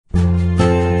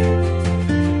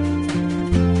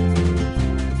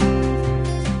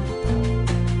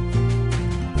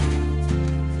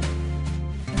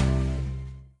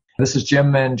This is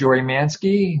Jim and Jory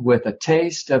Mansky with a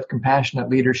taste of compassionate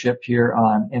leadership here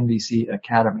on NVC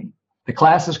Academy. The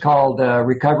class is called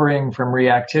Recovering from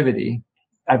Reactivity.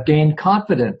 I've gained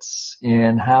confidence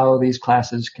in how these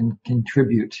classes can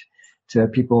contribute to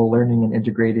people learning and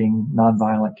integrating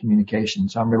nonviolent communication.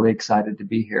 So I'm really excited to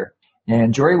be here.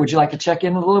 And Jory, would you like to check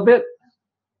in a little bit?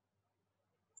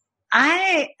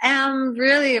 I am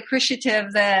really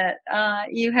appreciative that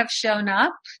you have shown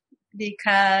up,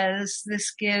 because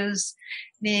this gives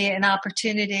me an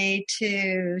opportunity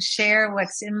to share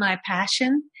what's in my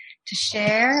passion to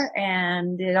share.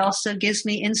 And it also gives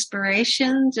me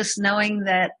inspiration just knowing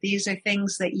that these are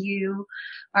things that you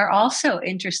are also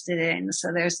interested in.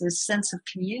 So there's this sense of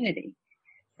community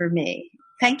for me.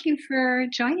 Thank you for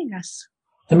joining us.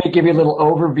 Let me give you a little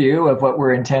overview of what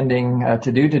we're intending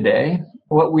to do today.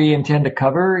 What we intend to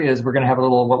cover is we're going to have a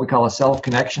little what we call a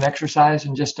self-connection exercise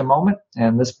in just a moment.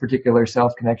 And this particular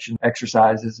self-connection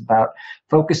exercise is about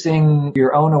focusing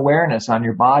your own awareness on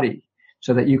your body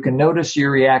so that you can notice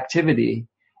your reactivity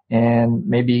and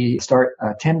maybe start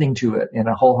tending to it in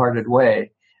a wholehearted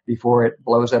way before it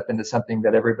blows up into something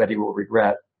that everybody will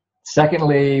regret.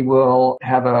 Secondly, we'll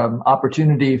have an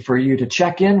opportunity for you to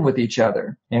check in with each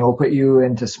other, and we'll put you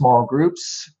into small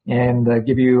groups and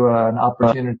give you an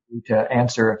opportunity to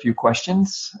answer a few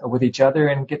questions with each other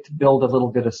and get to build a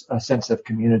little bit of a sense of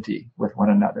community with one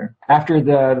another. After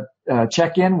the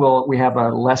check-in, we have a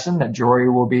lesson that Jory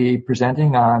will be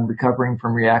presenting on recovering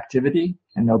from reactivity,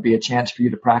 and there'll be a chance for you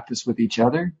to practice with each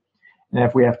other. And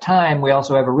if we have time, we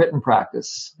also have a written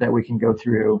practice that we can go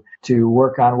through to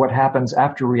work on what happens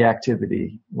after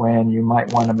reactivity when you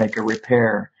might want to make a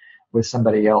repair with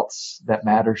somebody else that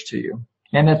matters to you.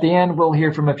 And at the end, we'll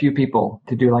hear from a few people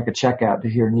to do like a checkout to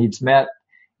hear needs met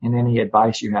and any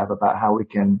advice you have about how we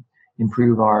can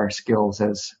improve our skills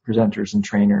as presenters and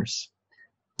trainers.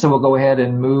 So we'll go ahead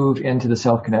and move into the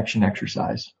self-connection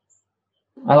exercise.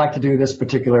 I like to do this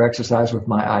particular exercise with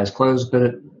my eyes closed,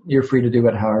 but you're free to do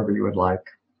it however you would like.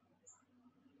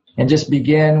 And just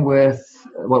begin with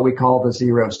what we call the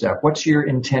zero step. What's your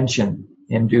intention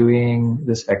in doing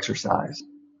this exercise?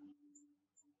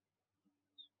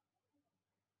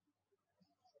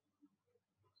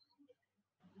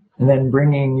 And then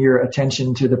bringing your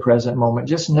attention to the present moment.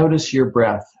 Just notice your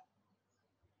breath.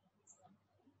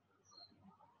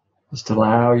 Just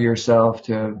allow yourself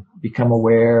to become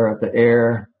aware of the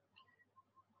air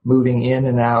moving in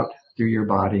and out through your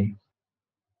body.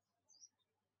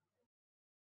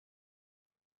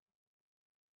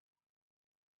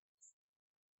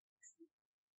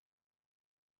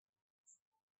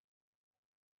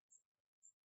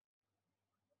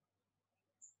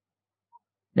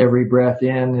 Every breath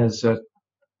in is an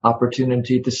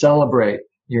opportunity to celebrate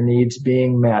your needs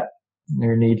being met,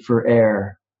 your need for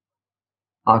air,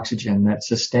 oxygen that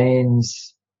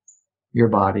sustains your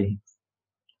body.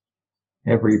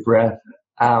 Every breath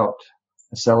out,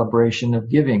 a celebration of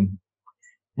giving.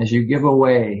 As you give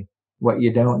away what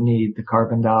you don't need, the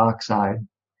carbon dioxide,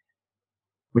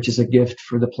 which is a gift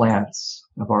for the plants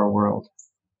of our world.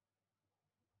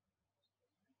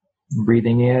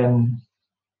 Breathing in,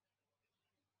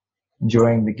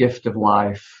 enjoying the gift of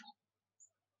life.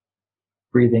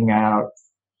 Breathing out,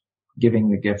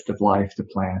 giving the gift of life to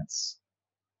plants.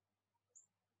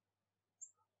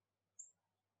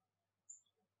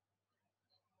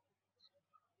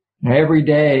 Now, every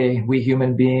day, we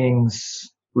human beings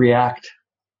react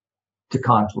to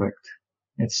conflict.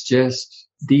 It's just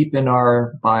deep in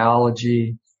our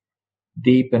biology,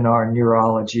 deep in our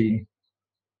neurology,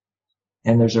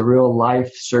 and there's a real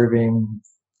life-serving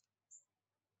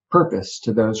purpose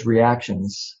to those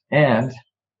reactions, and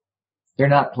they're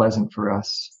not pleasant for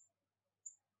us.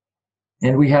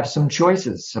 And we have some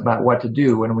choices about what to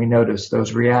do when we notice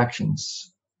those reactions.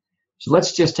 So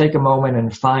let's just take a moment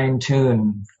and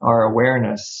fine-tune our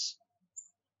awareness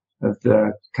of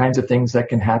the kinds of things that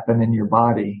can happen in your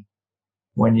body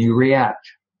when you react.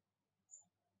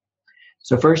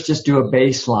 So first, just do a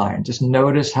baseline. Just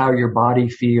notice how your body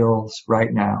feels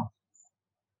right now.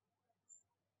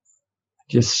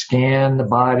 Just scan the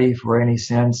body for any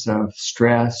sense of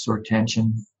stress or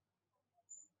tension.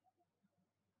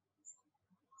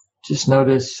 Just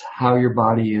notice how your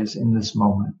body is in this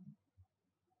moment.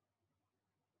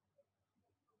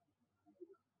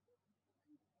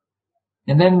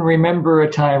 And then remember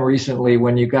a time recently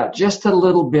when you got just a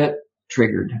little bit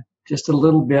triggered, just a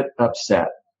little bit upset.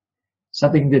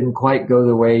 Something didn't quite go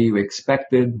the way you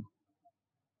expected,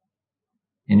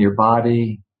 and your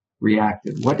body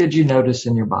reacted. What did you notice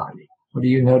in your body? What do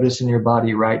you notice in your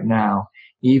body right now,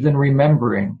 even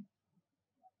remembering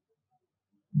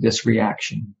this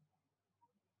reaction?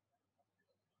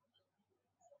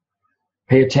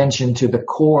 Pay attention to the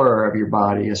core of your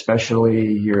body,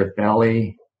 especially your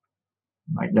belly.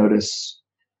 You might notice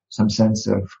some sense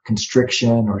of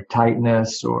constriction or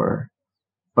tightness or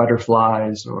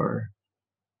butterflies or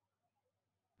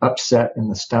upset in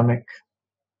the stomach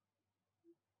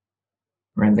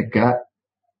or in the gut.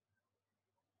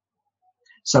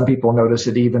 Some people notice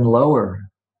it even lower,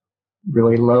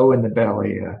 really low in the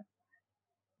belly,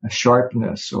 a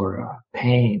sharpness or a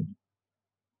pain.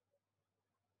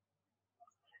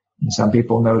 And some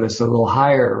people notice a little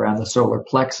higher around the solar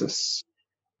plexus,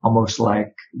 almost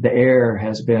like the air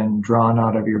has been drawn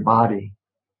out of your body.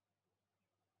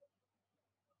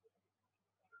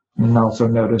 And also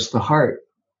notice the heart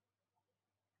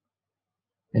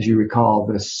as you recall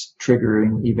this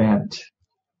triggering event.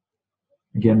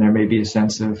 Again, there may be a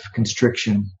sense of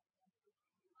constriction,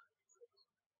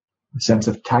 a sense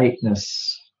of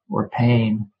tightness or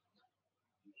pain.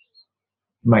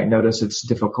 You might notice it's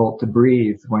difficult to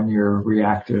breathe when you're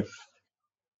reactive.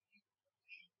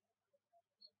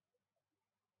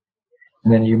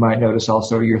 And then you might notice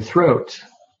also your throat.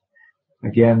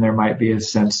 Again, there might be a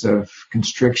sense of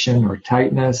constriction or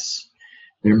tightness.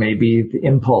 There may be the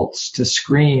impulse to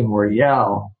scream or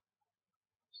yell.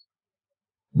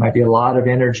 There might be a lot of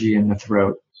energy in the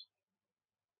throat.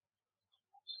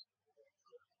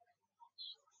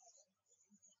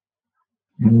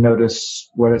 And notice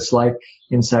what it's like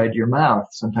inside your mouth.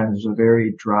 Sometimes there's a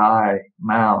very dry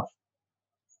mouth.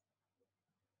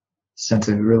 Sense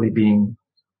of really being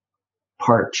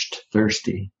parched,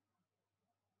 thirsty,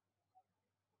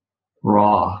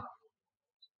 raw.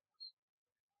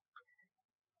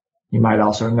 You might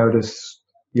also notice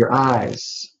your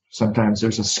eyes. Sometimes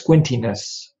there's a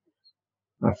squintiness,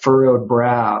 a furrowed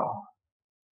brow,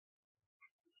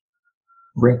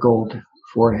 wrinkled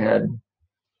forehead,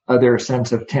 other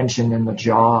sense of tension in the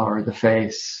jaw or the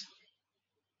face.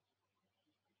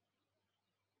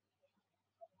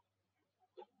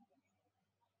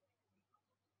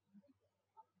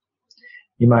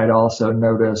 You might also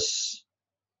notice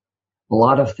a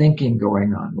lot of thinking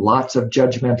going on, lots of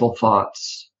judgmental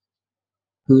thoughts.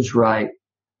 Who's right?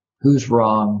 Who's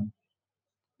wrong?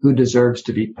 Who deserves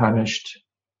to be punished?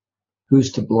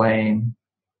 Who's to blame?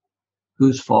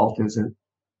 Whose fault is it?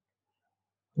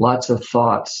 Lots of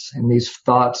thoughts, and these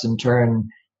thoughts in turn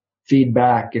feed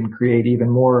back and create even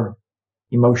more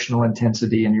emotional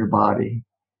intensity in your body.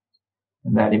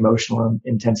 And that emotional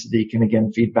intensity can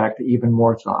again feed back to even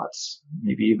more thoughts,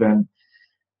 maybe even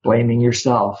blaming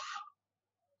yourself,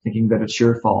 thinking that it's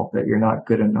your fault, that you're not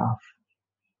good enough.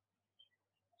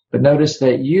 But notice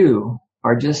that you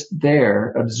are just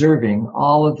there observing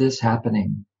all of this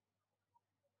happening.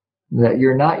 That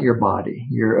you're not your body,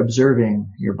 you're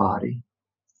observing your body.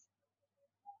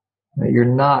 That you're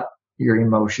not your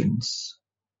emotions,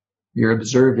 you're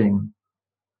observing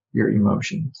your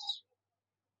emotions.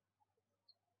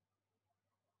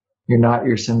 You're not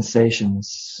your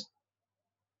sensations,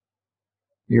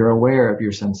 you're aware of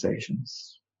your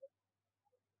sensations.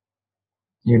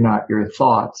 You're not your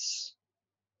thoughts,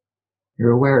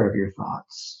 you're aware of your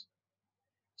thoughts.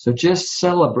 So just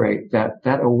celebrate that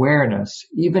awareness,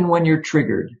 even when you're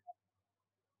triggered,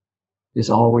 is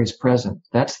always present.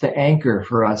 That's the anchor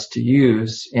for us to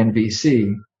use in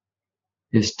VC,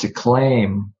 is to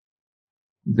claim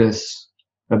this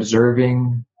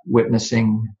observing,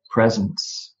 witnessing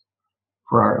presence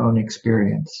for our own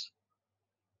experience.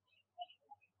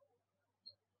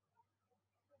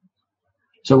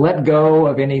 So let go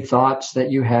of any thoughts that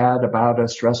you had about a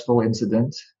stressful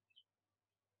incident.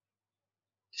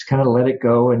 Just kind of let it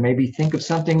go and maybe think of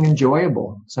something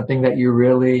enjoyable, something that you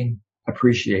really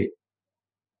appreciate.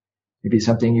 Maybe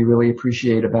something you really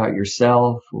appreciate about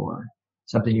yourself, or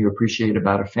something you appreciate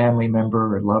about a family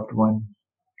member or loved one,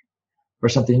 or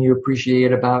something you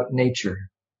appreciate about nature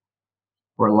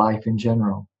or life in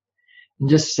general. And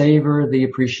just savor the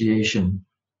appreciation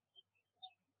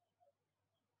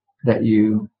that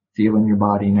you feel in your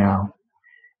body now.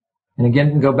 And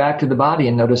again, go back to the body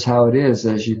and notice how it is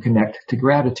as you connect to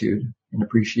gratitude and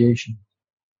appreciation.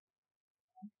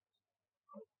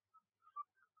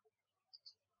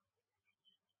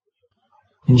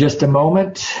 In just a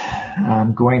moment,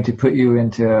 I'm going to put you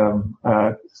into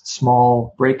a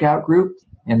small breakout group.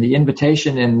 And the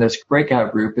invitation in this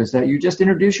breakout group is that you just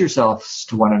introduce yourselves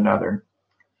to one another.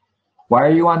 Why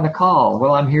are you on the call?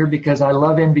 Well, I'm here because I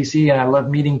love NVC and I love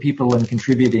meeting people and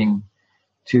contributing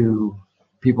to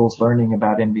people's learning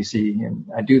about NVC. And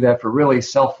I do that for really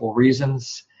selfful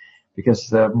reasons, because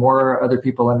the more other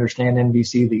people understand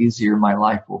NVC, the easier my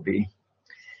life will be.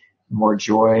 The more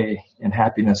joy and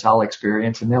happiness I'll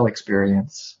experience and they'll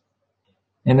experience.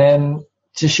 And then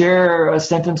to share a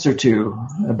sentence or two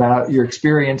about your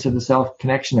experience of the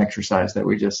self-connection exercise that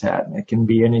we just had. It can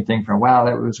be anything from, wow,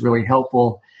 that was really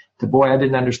helpful, to, boy, I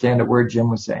didn't understand a word Jim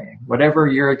was saying. Whatever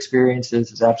your experience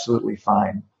is absolutely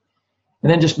fine.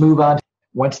 And then just move on.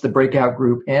 Once the breakout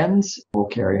group ends, we'll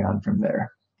carry on from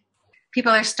there.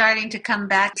 People are starting to come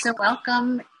back, so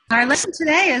welcome. Our lesson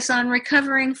today is on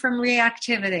recovering from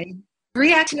reactivity.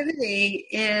 Reactivity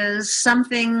is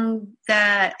something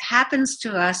that happens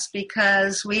to us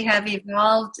because we have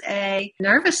evolved a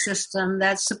nervous system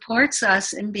that supports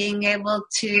us in being able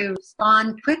to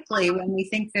respond quickly when we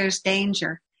think there's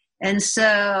danger. And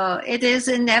so it is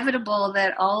inevitable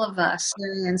that all of us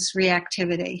experience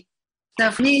reactivity. So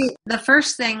for me, the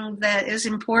first thing that is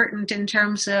important in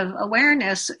terms of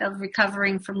awareness of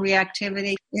recovering from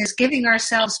reactivity is giving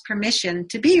ourselves permission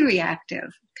to be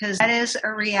reactive, because that is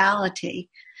a reality.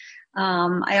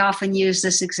 I often use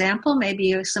this example,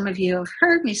 maybe some of you have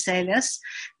heard me say this,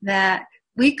 that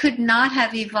we could not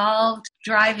have evolved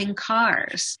driving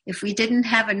cars if we didn't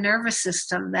have a nervous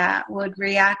system that would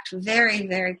react very,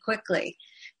 very quickly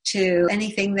to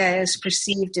anything that is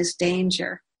perceived as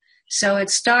danger. So it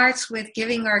starts with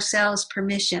giving ourselves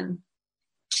permission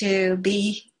to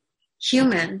be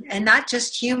human, and not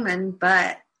just human,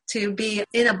 but to be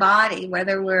in a body,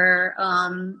 whether we're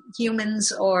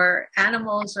humans or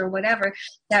animals or whatever,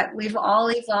 that we've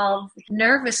all evolved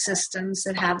nervous systems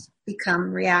that have become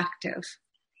reactive.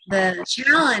 The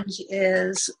challenge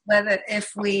is whether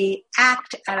if we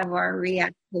act out of our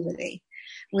reactivity,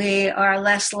 we are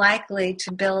less likely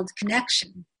to build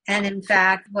connection. And in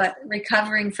fact, what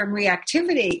recovering from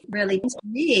reactivity really means to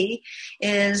me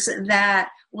is that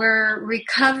we're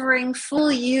recovering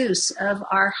full use of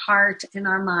our heart and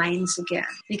our minds again.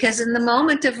 Because in the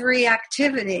moment of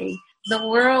reactivity, the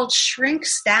world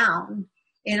shrinks down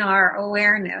in our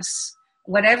awareness.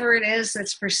 Whatever it is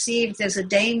that's perceived as a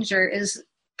danger is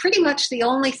pretty much the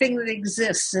only thing that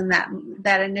exists in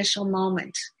that initial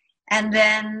moment. And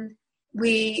then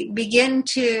we begin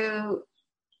to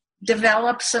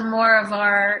develop some more of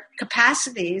our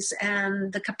capacities,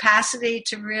 and the capacity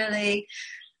to really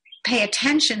pay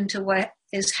attention to what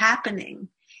is happening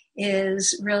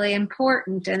is really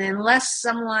important. And unless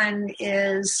someone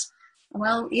is,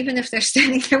 well, even if they're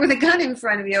standing there with a gun in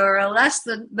front of you, or unless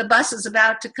the bus is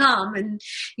about to come and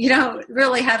you don't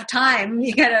really have time,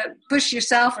 you got to push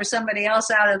yourself or somebody else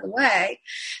out of the way,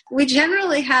 we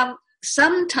generally have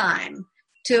some time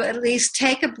to at least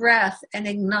take a breath and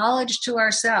acknowledge to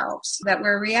ourselves that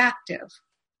we're reactive.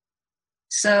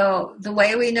 So the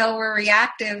way we know we're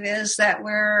reactive is that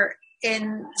we're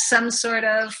in some sort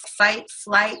of fight,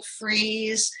 flight,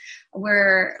 freeze,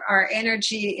 where our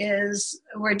energy is,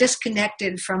 we're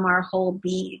disconnected from our whole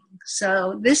being.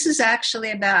 So this is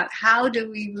actually about how do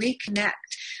we reconnect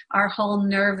our whole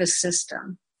nervous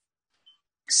system.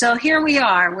 So here we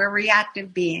are, we're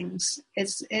reactive beings.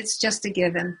 It's just a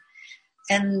given.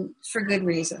 And for good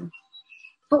reason.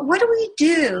 But what do we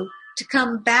do to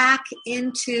come back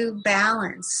into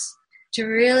balance, to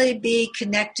really be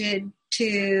connected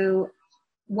to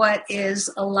what is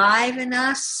alive in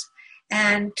us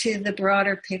and to the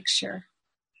broader picture?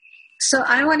 So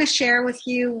I want to share with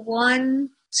you one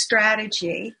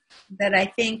strategy that I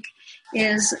think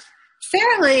is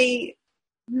fairly,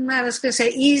 I was going to say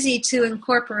easy to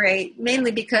incorporate,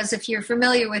 mainly because if you're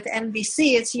familiar with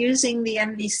MVC, it's using the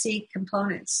MVC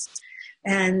components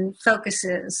and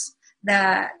focuses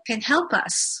that can help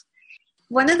us.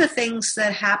 One of the things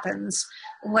that happens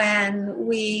when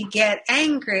we get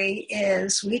angry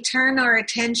is we turn our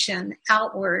attention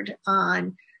outward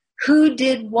on who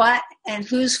did what and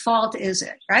whose fault is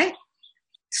it, right?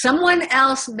 Someone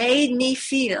else made me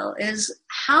feel is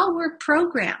how we're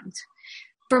programmed.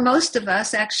 For most of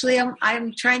us, actually,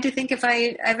 I'm trying to think if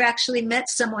I've actually met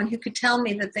someone who could tell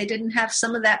me that they didn't have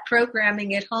some of that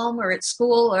programming at home or at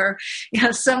school or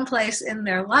someplace in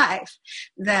their life,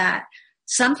 that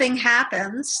something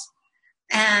happens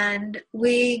and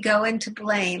we go into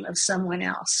blame of someone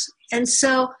else. And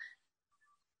so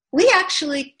we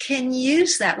actually can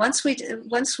use that once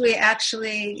we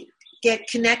actually get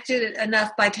connected enough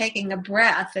by taking a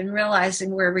breath and realizing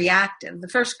we're reactive. The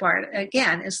first part,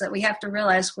 again, is that we have to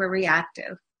realize we're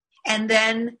reactive. And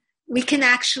then we can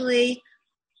actually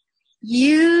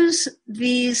use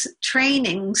these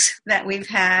trainings that we've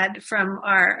had from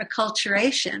our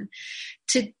acculturation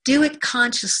to do it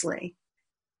consciously,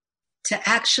 to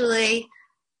actually,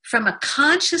 from a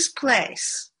conscious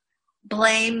place,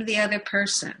 blame the other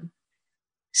person.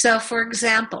 So, for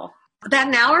example, about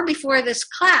an hour before this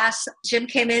class, Jim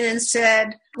came in and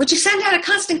said, would you send out a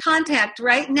constant contact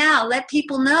right now? Let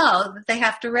people know that they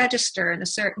have to register in a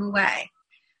certain way.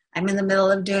 I'm in the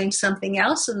middle of doing something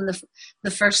else, and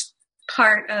the first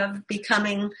part of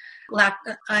becoming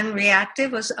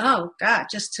unreactive was, oh God,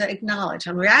 just to acknowledge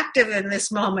I'm reactive in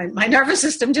this moment. My nervous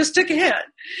system just took a hit.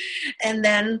 And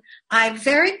then I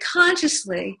very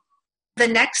consciously, the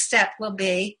next step will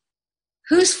be,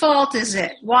 whose fault is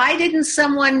it? Why didn't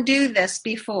someone do this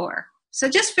before? So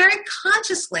just very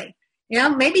consciously,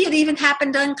 maybe it even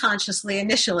happened unconsciously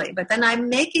initially, but then I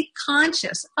make it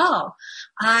conscious. Oh,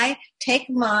 I take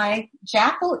my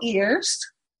jackal ears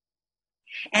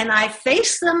and I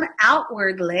face them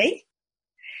outwardly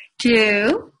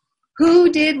to who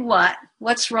did what?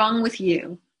 What's wrong with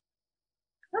you?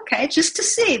 Okay, just to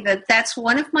see that that's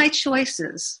one of my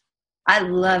choices. I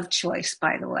love choice,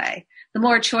 by the way. The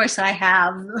more choice I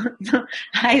have,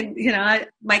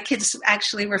 my kids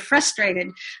actually were frustrated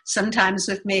sometimes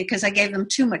with me because I gave them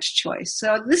too much choice.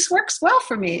 So this works well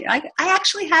for me. I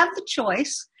actually have the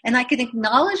choice, and I can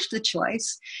acknowledge the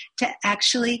choice to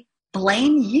actually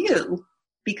blame you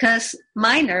because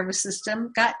my nervous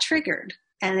system got triggered.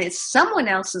 And it's someone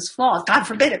else's fault, God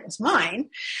forbid it was mine,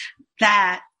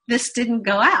 that this didn't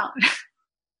go out.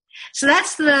 So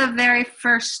that's the very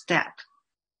first step.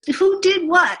 Who did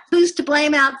what? Who's to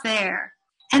blame out there?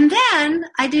 And then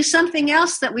I do something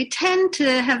else that we tend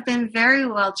to have been very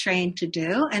well trained to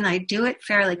do, and I do it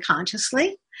fairly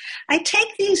consciously. I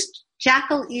take these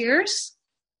jackal ears,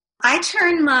 I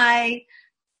turn my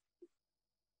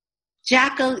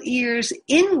jackal ears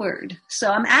inward.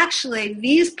 So I'm actually,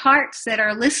 these parts that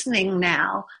are listening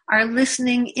now are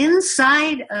listening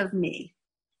inside of me.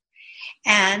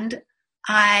 And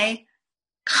I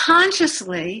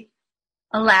consciously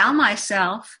allow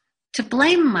myself to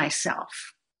blame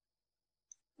myself.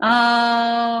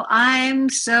 Oh, I'm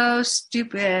so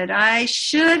stupid. I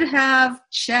should have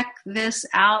checked this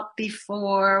out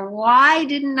before. Why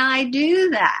didn't I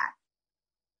do that?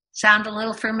 Sound a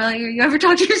little familiar? You ever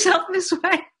talk to yourself this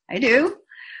way? I do.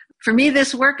 For me,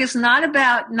 this work is not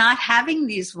about not having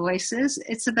these voices.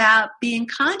 It's about being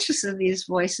conscious of these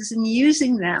voices and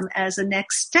using them as a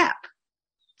next step.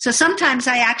 So sometimes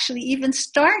I actually even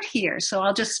start here. So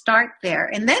I'll just start there,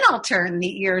 and then I'll turn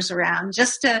the ears around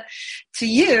just to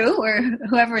you or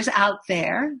whoever's out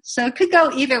there. So it could go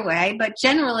either way, but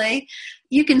generally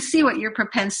you can see what your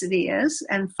propensity is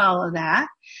and follow that.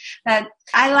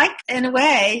 I like, in a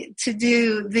way, to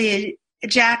do the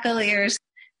jackal ears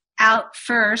out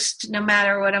first, no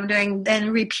matter what I'm doing,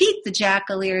 then repeat the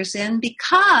jackal ears in,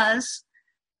 because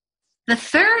the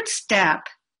third step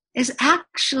is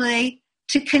actually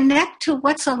to connect to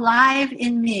what's alive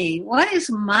in me. What is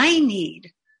my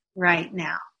need right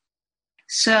now?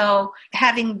 So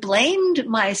having blamed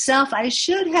myself, I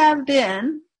should have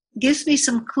been, gives me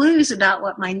some clues about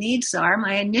what my needs are.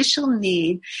 My initial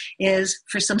need is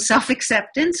for some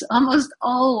self-acceptance, almost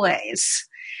always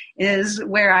is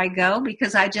where I go,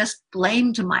 because I just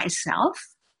blamed myself.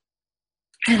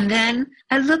 And then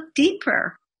I look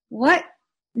deeper. What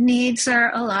needs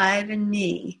are alive in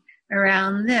me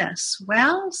around this?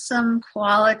 Well, some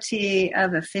quality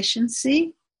of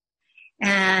efficiency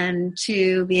and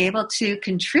to be able to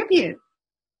contribute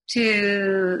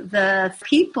to the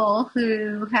people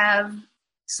who have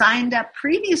signed up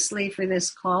previously for this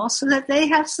call so that they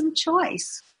have some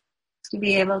choice to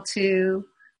be able to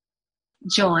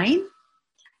join.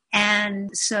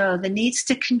 And so the needs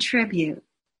to contribute.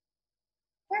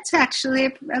 That's actually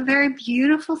a very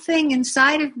beautiful thing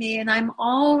inside of me, and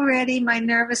my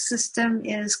nervous system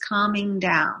is calming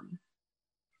down.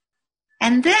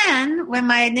 And then when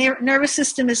my nervous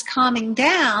system is calming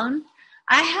down,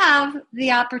 I have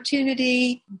the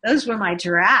opportunity, those were my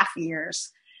giraffe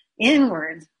ears,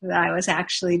 inward, that I was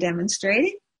actually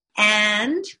demonstrating.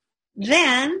 And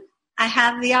then I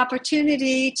have the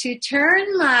opportunity to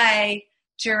turn my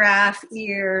giraffe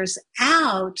ears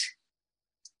out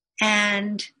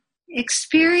and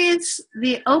experience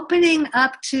the opening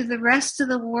up to the rest of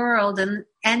the world and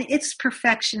its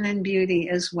perfection and beauty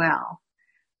as well.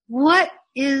 What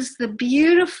is the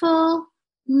beautiful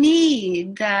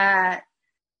need that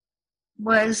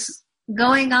was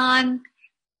going on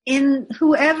in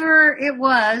whoever it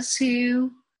was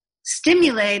who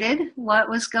stimulated what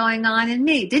was going on in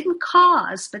me? Didn't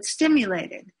cause, but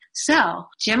stimulated. So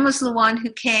Jim was the one who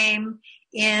came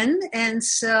in, and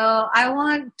so I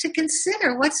want to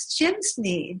consider, what's Jim's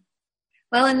need?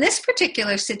 Well, in this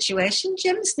particular situation,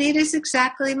 Jim's need is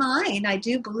exactly mine. I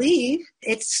do believe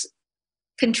it's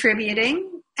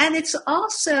contributing, and it's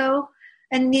also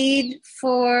a need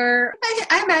for,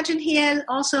 I imagine he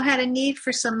also had a need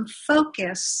for some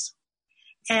focus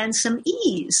and some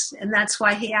ease, and that's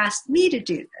why he asked me to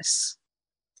do this.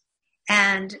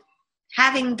 And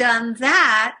having done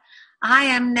that, I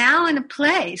am now in a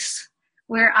place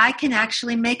where I can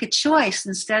actually make a choice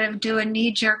instead of do a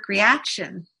knee-jerk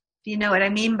reaction. You know what I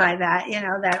mean by that? You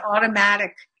know, that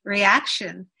automatic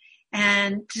reaction,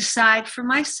 and decide for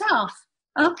myself,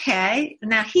 okay,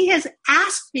 now he has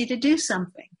asked me to do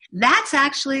something. That's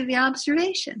actually the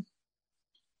observation.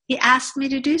 He asked me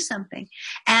to do something.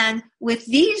 And with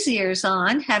these ears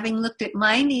on, having looked at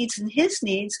my needs and his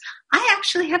needs, I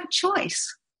actually have a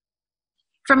choice.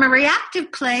 From a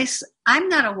reactive place, I'm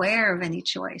not aware of any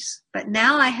choice. But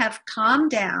now I have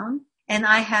calmed down and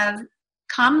I have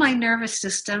calmed my nervous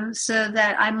system so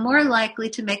that I'm more likely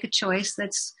to make a choice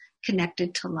that's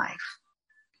connected to life.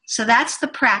 So that's the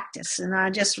practice. And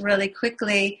I'll just really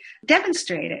quickly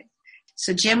demonstrate it.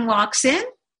 So Jim walks in.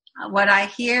 What I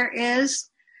hear is,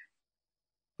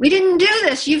 we didn't do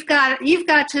this. You've got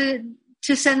to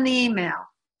send the email.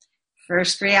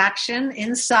 First reaction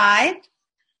inside.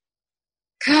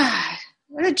 God,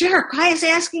 what a jerk. Why is he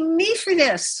asking me for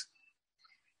this?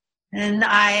 And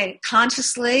I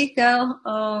consciously go,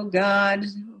 oh God,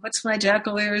 what's my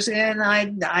jackal ears in?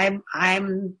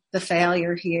 I'm the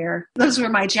failure here. Those were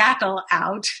my jackal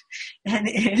out and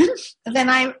in. And then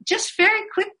I just very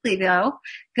quickly though,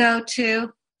 go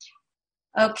to,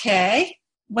 okay,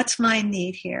 what's my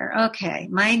need here? Okay,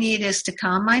 my need is to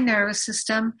calm my nervous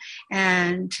system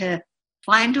and to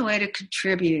find a way to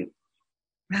contribute.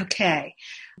 Okay.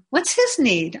 What's his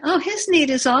need? Oh, his need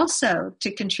is also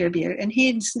to contribute, and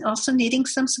he's also needing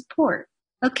some support.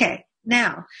 Okay.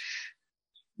 Now,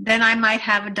 then I might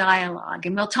have a dialogue,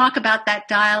 and we'll talk about that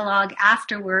dialogue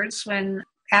afterwards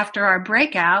after our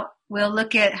breakout, we'll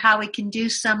look at how we can do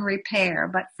some repair.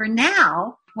 But for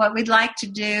now, what we'd like to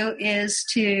do is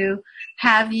to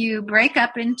have you break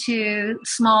up into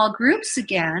small groups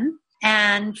again,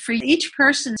 and for each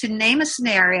person to name a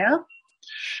scenario,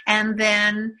 and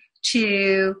then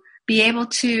to be able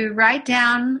to write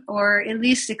down or at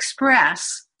least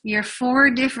express your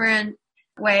 4 different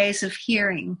ways of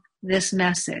hearing this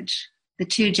message. The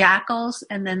 2 jackals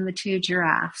and then the 2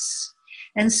 giraffes.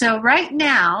 And so right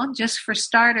now, just for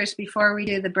starters, before we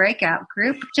do the breakout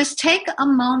group, just take a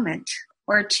moment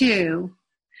or two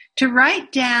to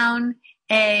write down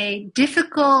a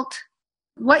difficult,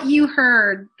 what you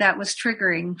heard that was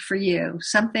triggering for you,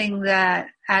 something that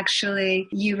actually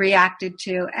you reacted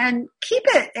to. And keep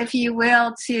it, if you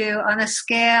will, on a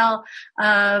scale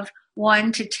of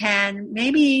 1 to 10,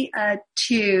 maybe a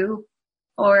 2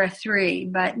 or a 3,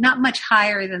 but not much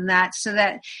higher than that, so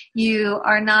that you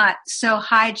are not so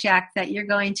hijacked that you're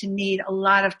going to need a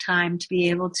lot of time to be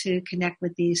able to connect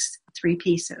with these 3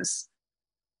 pieces.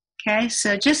 Okay,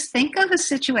 so just think of a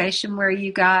situation where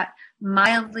you got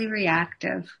mildly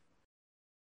reactive.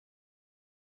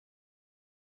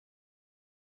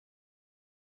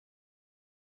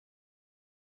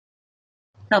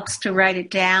 Helps to write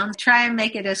it down. Try and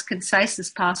make it as concise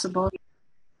as possible. Do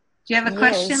you have a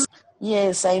question?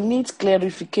 Yes, I need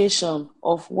clarification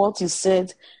of what you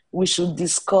said we should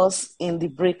discuss in the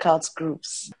breakout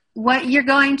groups. What you're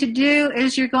going to do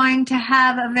is you're going to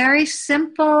have a very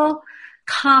simple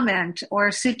comment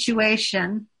or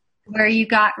situation where you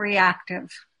got reactive.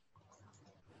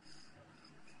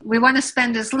 We want to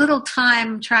spend as little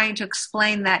time trying to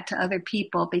explain that to other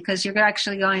people because you're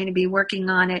actually going to be working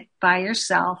on it by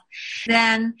yourself.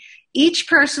 Then each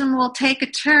person will take a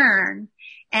turn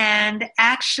and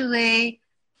actually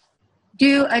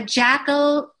do a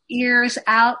jackal ears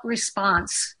out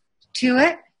response to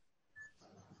it,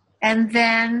 and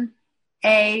then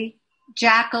a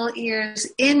jackal ears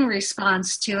in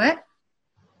response to it,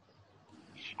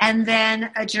 and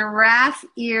then a giraffe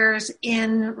ears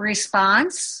in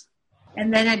response,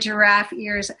 and then a giraffe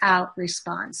ears out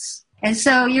response. And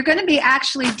so you're going to be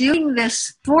actually doing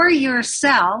this for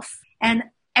yourself, and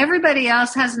everybody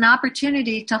else has an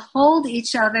opportunity to hold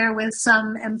each other with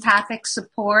some empathic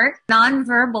support,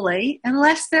 non-verbally,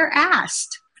 unless they're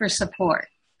asked for support.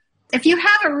 If you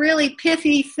have a really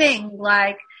pithy thing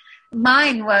like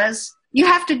mine was, you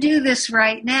have to do this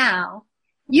right now,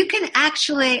 you can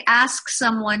actually ask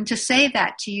someone to say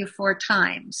that to you 4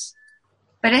 times.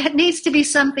 But it needs to be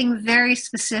something very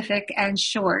specific and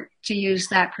short to use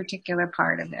that particular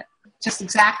part of it. Just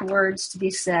exact words to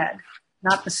be said,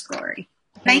 not the story.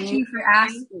 Thank you for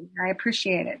asking. I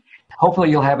appreciate it. Hopefully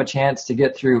you'll have a chance to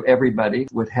get through everybody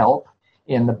with help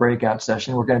in the breakout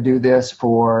session. We're going to do this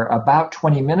for about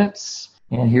 20 minutes.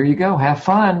 And here you go. Have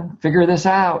fun. Figure this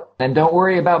out. And don't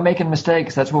worry about making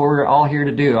mistakes. That's what we're all here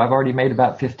to do. I've already made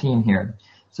about 15 here.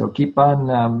 So keep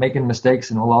on making mistakes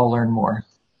and we'll all learn more.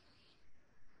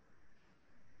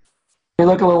 You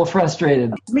look a little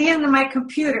frustrated. Me and my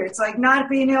computer, it's like not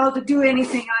being able to do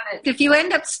anything on it. If you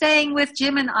end up staying with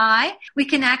Jim and I, we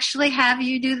can actually have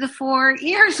you do the 4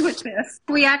 ears with this.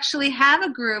 We actually have a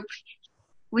group.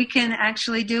 We can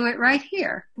actually do it right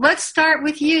here. Let's start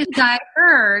with you. What I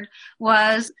heard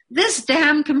was this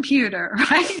damn computer,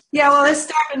 right? Yeah, well, let's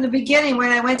start in the beginning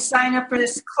when I went to sign up for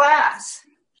this class.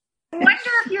 I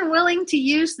wonder if you're willing to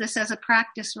use this as a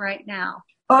practice right now.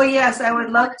 Oh, yes, I would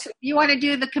love to. You want to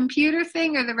do the computer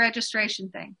thing or the registration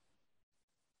thing?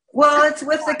 Well, it's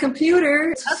with the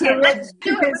computer. Okay, let's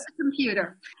do it with the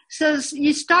computer. So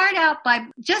you start out by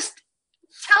just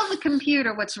tell the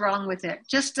computer what's wrong with it.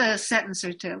 Just a sentence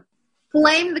or two.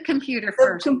 Blame the computer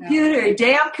first. The computer,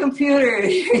 damn computer.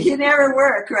 You never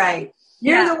work right.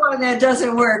 You're the one that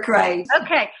doesn't work right.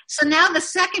 Okay, so now the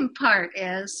second part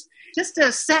is just a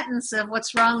sentence of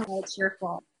what's wrong with it's your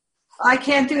fault. I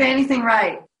can't do anything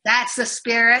right. That's the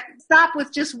spirit. Stop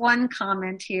with just one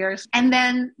comment here. And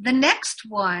then the next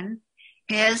one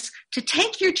is to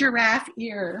take your giraffe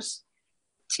ears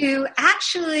to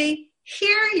actually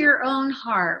hear your own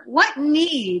heart. What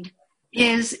need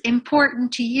is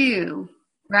important to you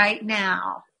right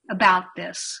now about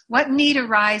this? What need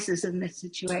arises in this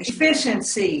situation?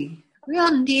 Efficiency.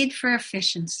 Real need for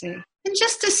efficiency. And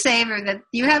just to savor that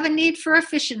you have a need for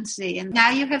efficiency and now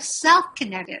you have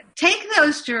self-connected. Take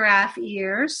those giraffe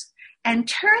ears and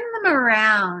turn them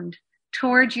around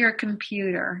toward your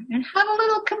computer and have a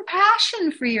little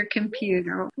compassion for your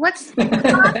computer. What's the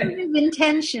positive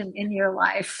intention in your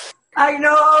life? I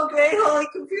know, great holy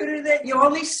computer, that you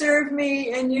only serve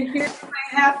me and you hear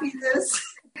my happiness.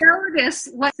 Notice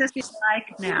what this is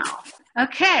like now.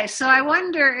 Okay, so I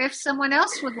wonder if someone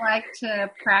else would like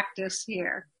to practice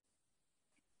here.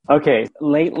 Okay,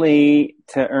 lately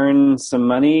to earn some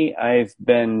money, I've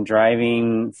been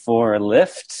driving for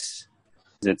Lyft.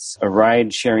 It's a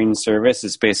ride-sharing service.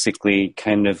 It's basically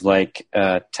kind of like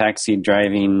taxi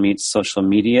driving meets social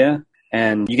media.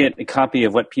 And you get a copy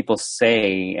of what people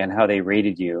say and how they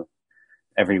rated you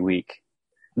every week.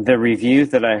 The review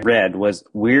that I read was,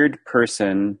 weird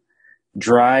person,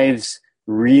 drives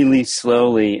really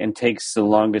slowly and takes the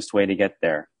longest way to get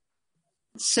there.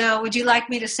 So would you like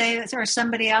me to say that, or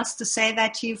somebody else to say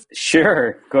that to you?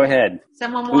 Sure, go ahead.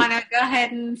 Someone want to go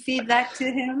ahead and feed that to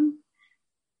him?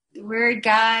 The weird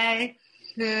guy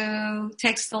who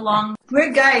takes the long...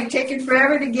 Weird guy, taking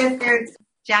forever to get there.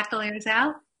 Jackal ears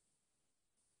out?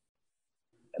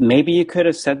 Maybe you could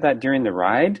have said that during the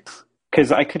ride,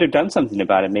 because I could have done something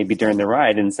about it maybe during the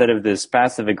ride instead of this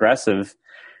passive-aggressive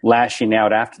lashing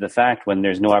out after the fact when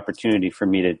there's no opportunity for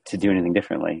me to do anything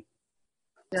differently.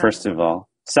 Yeah. First of all.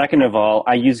 Second of all,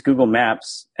 I use Google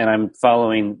Maps and I'm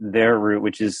following their route,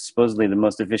 which is supposedly the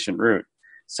most efficient route.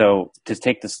 So to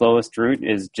take the slowest route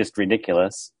is just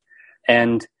ridiculous.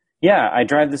 And yeah, I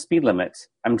drive the speed limit.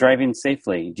 I'm driving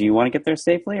safely. Do you want to get there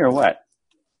safely or what?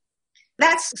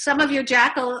 That's some of your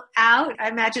jackal out. I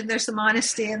imagine there's some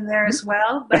honesty in there as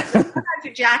well. But sometimes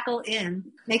your jackal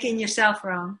in, making yourself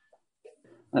wrong.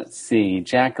 Let's see,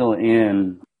 jackal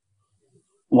in.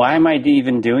 Why am I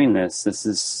even doing this? This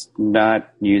is not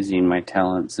using my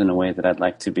talents in a way that I'd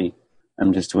like to be.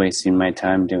 I'm just wasting my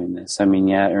time doing this. I mean,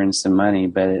 yeah, I earn some money,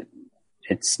 but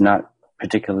it's not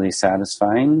particularly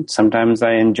satisfying. Sometimes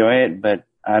I enjoy it, but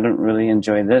I don't really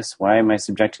enjoy this. Why am I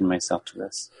subjecting myself to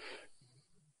this?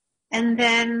 And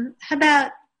then how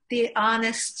about the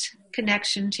honest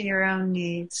connection to your own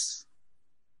needs?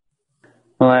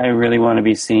 Well, I really want to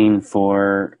be seen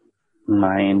for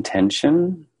my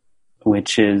intention,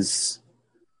 which is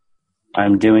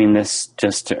I'm doing this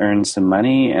just to earn some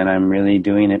money, and I'm really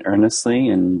doing it earnestly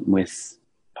and with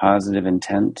positive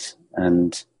intent,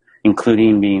 and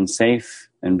including being safe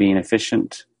and being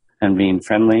efficient and being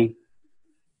friendly.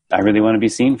 I really want to be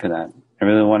seen for that. I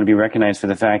really want to be recognized for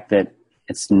the fact that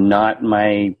it's not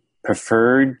my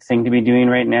preferred thing to be doing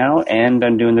right now, and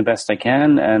I'm doing the best I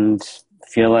can and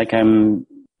feel like I'm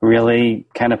really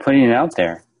kind of putting it out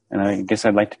there. And I guess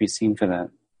I'd like to be seen for that.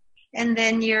 And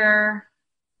then your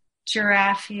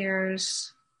giraffe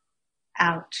ears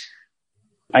out.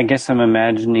 I guess I'm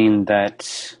imagining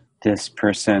that this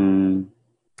person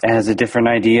has a different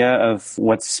idea of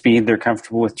what speed they're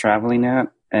comfortable with traveling at.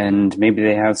 And maybe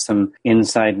they have some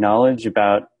inside knowledge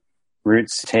about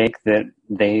routes to take that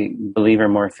they believe are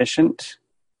more efficient.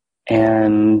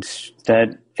 And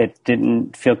that it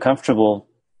didn't feel comfortable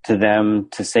to them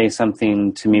to say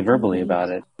something to me verbally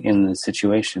about it in the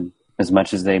situation, as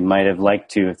much as they might have liked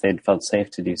to if they'd felt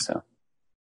safe to do so.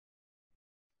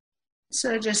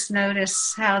 So just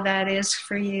notice how that is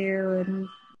for you and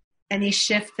any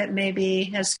shift that maybe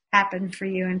has happened for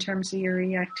you in terms of your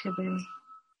reactivity.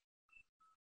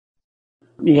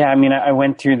 Yeah, I mean, I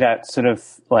went through that sort of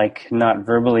like not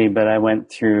verbally, but I went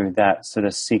through that sort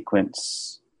of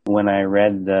sequence when I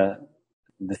read the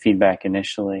feedback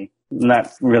initially.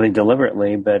 Not really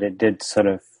deliberately, but it did sort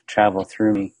of travel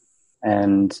through me.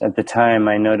 And at the time,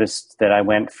 I noticed that I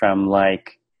went from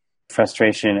like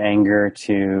frustration, anger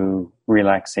to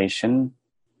relaxation.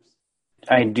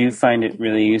 I do find it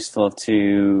really useful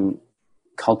to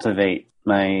cultivate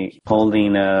my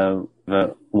holding of a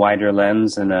wider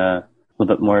lens and a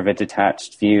little bit more of a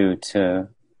detached view to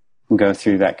go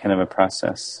through that kind of a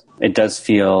process. It does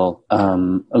feel a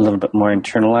little bit more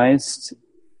internalized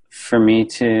for me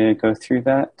to go through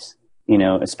that, you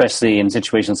know, especially in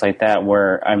situations like that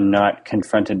where I'm not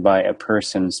confronted by a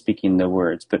person speaking the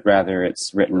words, but rather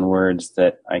it's written words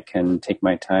that I can take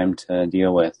my time to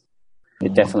deal with.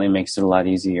 It definitely makes it a lot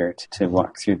easier to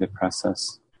walk through the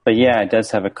process. But yeah, it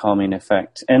does have a calming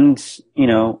effect. And, you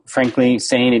know, frankly,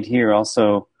 saying it here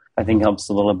also, I think, helps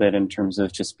a little bit in terms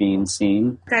of just being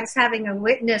seen. That's having a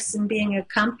witness and being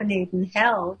accompanied and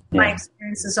held. Yeah. My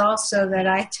experience is also that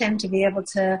I tend to be able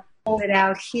to hold it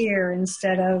out here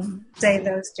instead of say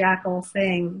those jackal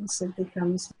things. It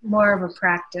becomes more of a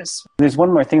practice. There's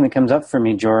one more thing that comes up for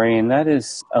me, Jory, and that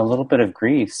is a little bit of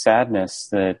grief, sadness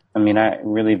that, I mean, I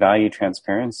really value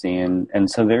transparency. And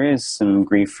so there is some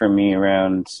grief for me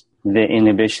around the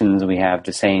inhibitions we have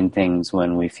to saying things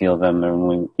when we feel them, and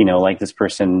we, you know, like this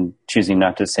person choosing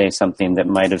not to say something that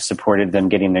might have supported them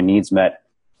getting their needs met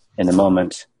in the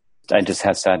moment. I just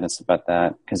have sadness about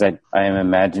that because I am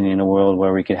imagining a world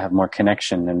where we could have more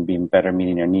connection and be better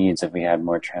meeting our needs if we had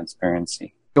more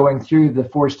transparency. Going through the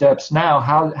 4 steps now,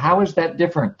 how is that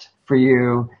different for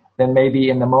you than maybe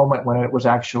in the moment when it was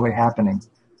actually happening?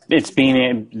 It's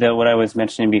being what I was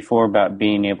mentioning before about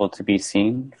being able to be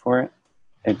seen for it.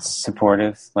 It's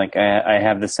supportive. Like I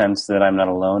have the sense that I'm not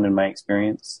alone in my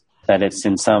experience, that it's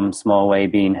in some small way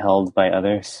being held by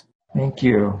others. Thank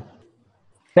you.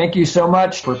 Thank you so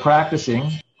much for practicing.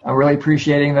 I'm really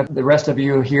appreciating that the rest of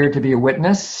you here to be a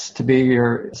witness, to be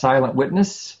your silent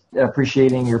witness,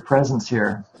 appreciating your presence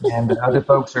here. And other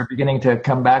folks are beginning to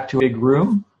come back to a big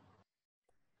room.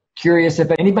 Curious if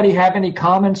anybody have any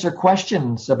comments or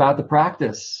questions about the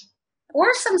practice. Or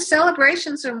some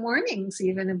celebrations or warnings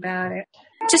even about it.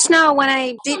 Just now when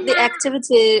I did the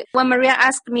activity, when Maria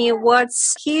asked me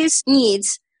what's his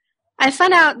needs, I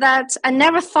found out that I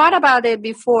never thought about it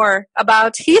before,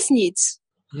 about his needs.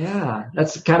 Yeah,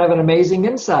 that's kind of an amazing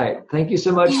insight. Thank you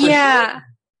so much. Yeah.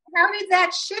 How did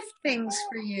that shift things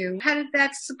for you? How did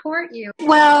that support you?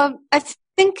 Well, I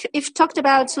think if you talked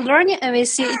about learning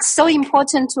MAC, it's so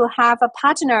important to have a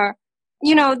partner.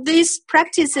 You know, these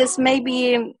practices may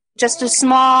be just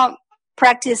small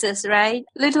practices, right?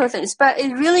 Little things, but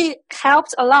it really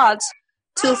helped a lot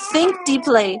to think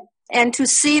deeply and to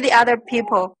see the other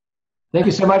people. Thank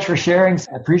you so much for sharing.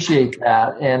 I appreciate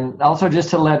that. And also just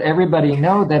to let everybody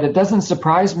know that it doesn't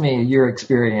surprise me, your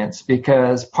experience,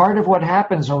 because part of what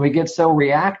happens when we get so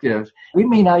reactive, we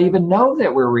may not even know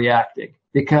that we're reacting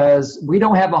because we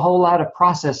don't have a whole lot of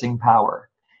processing power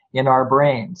in our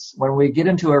brains. When we get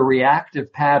into a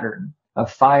reactive pattern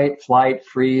of fight, flight,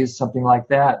 freeze, something like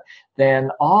that,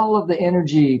 then all of the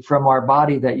energy from our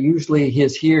body that usually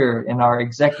is here in our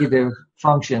executive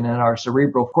function in our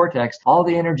cerebral cortex, all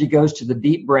the energy goes to the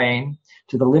deep brain,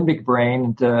 to the limbic brain,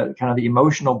 and to kind of the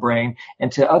emotional brain,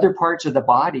 and to other parts of the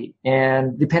body.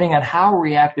 And depending on how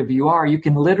reactive you are, you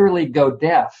can literally go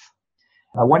deaf.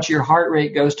 Once your heart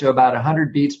rate goes to about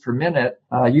 100 beats per minute,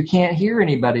 you can't hear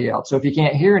anybody else. So if you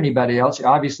can't hear anybody else, you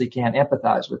obviously can't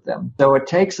empathize with them. So it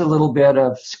takes a little bit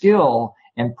of skill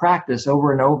and practice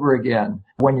over and over again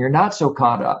when you're not so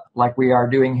caught up like we are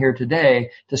doing here today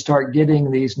to start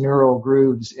getting these neural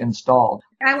grooves installed.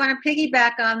 I want to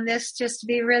piggyback on this just to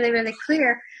be really, really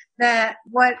clear that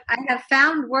what I have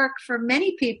found work for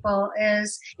many people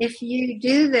is if you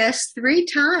do this 3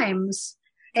 times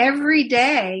every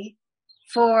day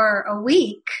for a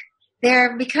week,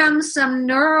 there becomes some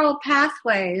neural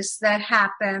pathways that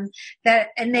happen that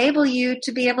enable you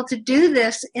to be able to do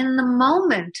this in the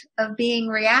moment of being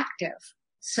reactive.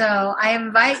 So I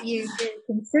invite you to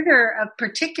consider a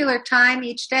particular time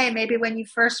each day, maybe when you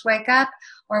first wake up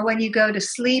or when you go to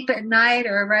sleep at night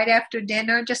or right after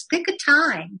dinner. Just pick a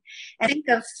time and think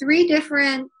of 3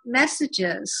 different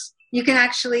messages. You can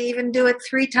actually even do it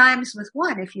 3 times with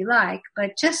one if you like,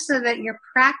 but just so that you're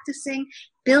practicing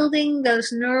building those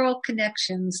neural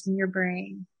connections in your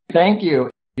brain. Thank you.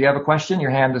 If you have a question, your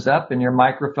hand is up and your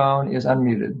microphone is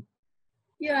unmuted.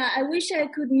 Yeah, I wish I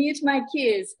could mute my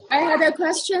kids. I had a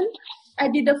question. I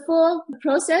did the full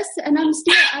process and I'm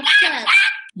still upset.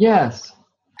 Yes.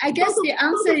 I guess the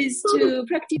answer is to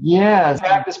practice. Yes,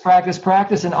 practice, practice,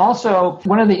 practice. And also,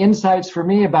 one of the insights for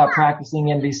me about practicing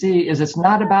NVC is it's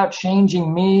not about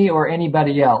changing me or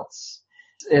anybody else.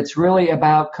 It's really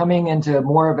about coming into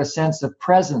more of a sense of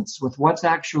presence with what's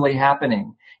actually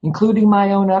happening, including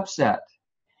my own upset.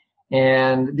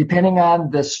 And depending on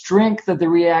the strength of the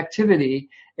reactivity,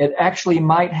 it actually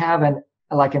might have an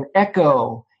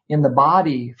echo in the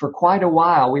body for quite a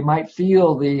while. We might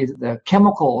feel the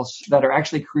chemicals that are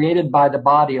actually created by the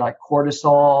body, like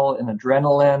cortisol and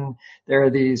adrenaline. There are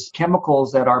these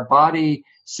chemicals that our body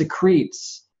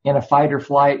secretes in a fight or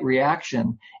flight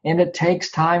reaction. And it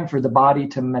takes time for the body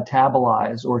to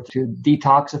metabolize or to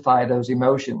detoxify those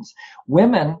emotions.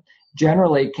 Women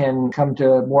generally can come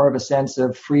to more of a sense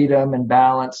of freedom and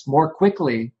balance more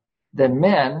quickly than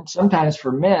men. Sometimes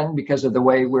for men, because of the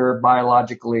way we're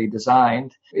biologically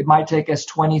designed, it might take us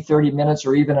 20, 30 minutes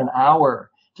or even an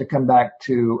hour to come back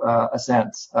to a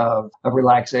sense of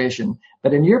relaxation.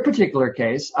 But in your particular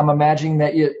case, I'm imagining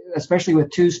that you, especially with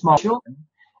two small children,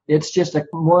 it's just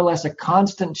more or less a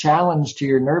constant challenge to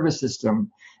your nervous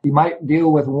system. You might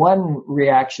deal with one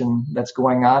reaction that's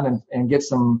going on and get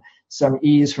some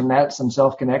ease from that, some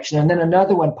self-connection, and then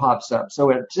another one pops up.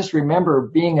 So just remember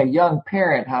being a young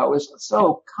parent, how it was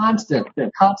so constant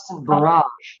barrage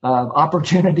of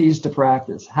opportunities to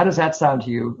practice. How does that sound to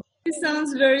you? It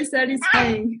sounds very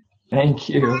satisfying. Thank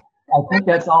you. I think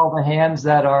that's all the hands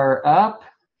that are up.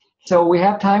 So we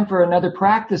have time for another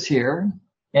practice here.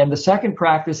 And the second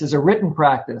practice is a written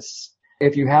practice.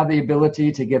 If you have the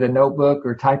ability to get a notebook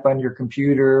or type on your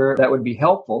computer, that would be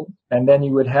helpful. And then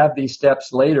you would have these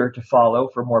steps later to follow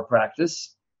for more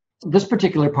practice. This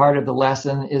particular part of the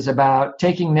lesson is about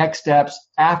taking next steps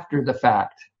after the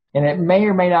fact. And it may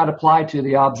or may not apply to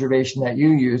the observation that you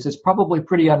use. It's probably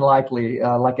pretty unlikely.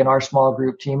 Like in our small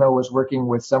group, Timo was working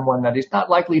with someone that he's not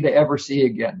likely to ever see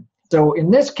again. So in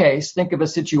this case, think of a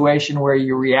situation where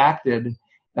you reacted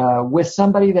with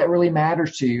somebody that really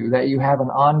matters to you, that you have an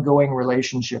ongoing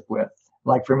relationship with.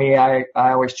 Like for me, I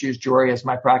always choose Jory as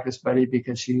my practice buddy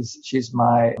because she's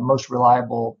my most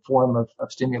reliable form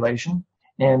of stimulation.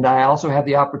 And I also have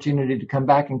the opportunity to come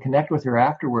back and connect with her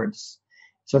afterwards.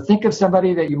 So think of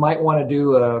somebody that you might want to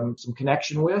do some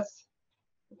connection with.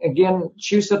 Again,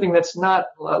 choose something that's not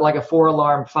like a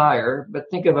 4-alarm fire, but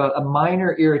think of a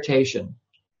minor irritation,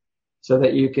 so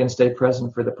that you can stay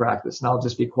present for the practice. And I'll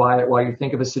just be quiet while you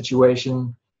think of a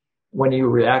situation when you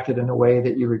reacted in a way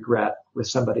that you regret with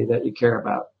somebody that you care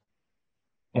about.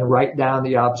 And write down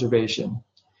the observation.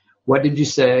 What did you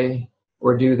say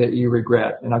or do that you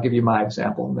regret? And I'll give you my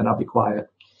example, and then I'll be quiet.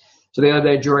 So the other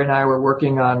day, Jory and I were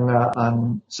working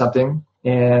on something,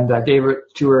 and I gave it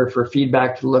to her for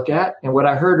feedback to look at. And what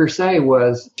I heard her say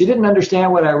was, she didn't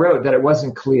understand what I wrote, that it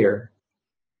wasn't clear.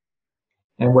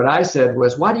 And what I said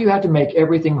was, why do you have to make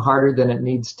everything harder than it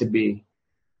needs to be?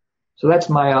 So that's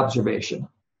my observation.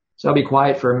 So I'll be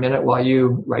quiet for a minute while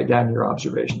you write down your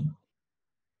observation.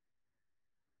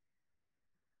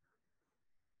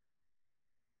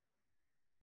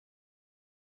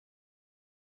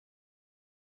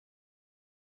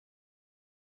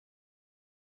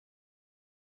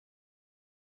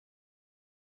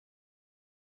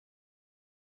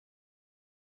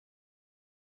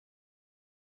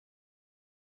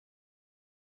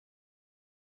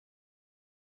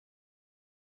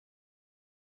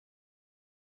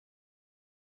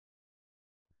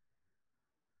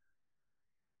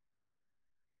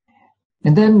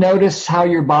 And then notice how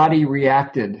your body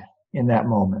reacted in that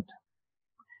moment.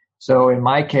 So in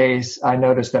my case, I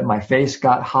noticed that my face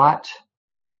got hot.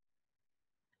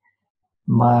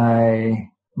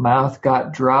 My mouth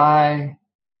got dry.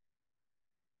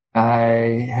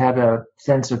 I had a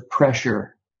sense of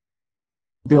pressure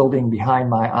building behind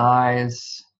my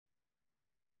eyes.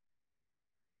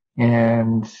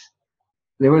 And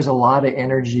there was a lot of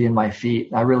energy in my feet.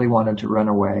 I really wanted to run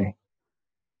away.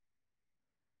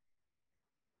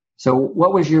 So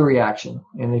what was your reaction?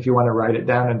 And if you want to write it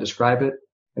down and describe it,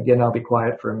 again, I'll be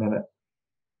quiet for a minute.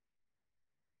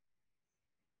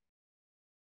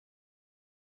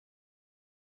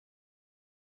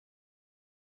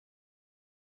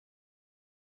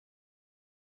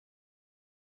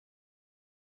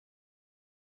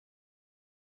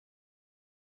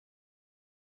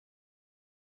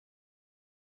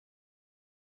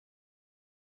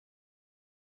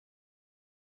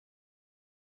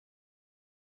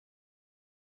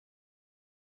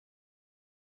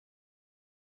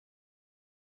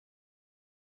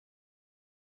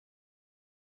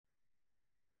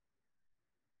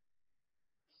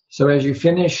 So as you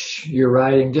finish your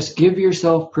writing, just give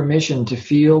yourself permission to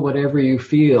feel whatever you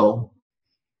feel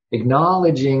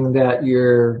acknowledging that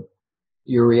your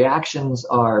reactions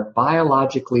are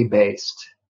biologically based.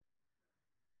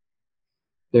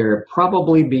 They're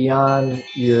probably beyond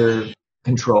your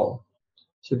control.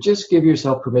 So just give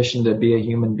yourself permission to be a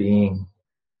human being.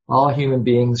 All human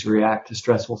beings react to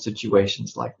stressful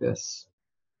situations like this.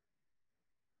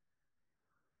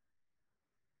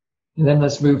 And then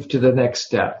let's move to the next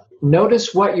step.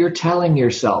 Notice what you're telling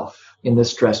yourself in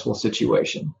this stressful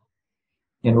situation.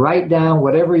 And write down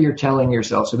whatever you're telling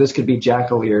yourself. So this could be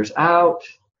jackal ears out.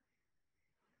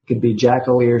 It could be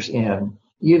jackal ears in.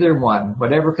 Either one.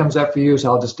 Whatever comes up for you. So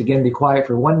I'll just again be quiet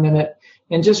for 1 minute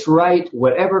and just write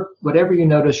whatever you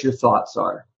notice your thoughts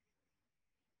are.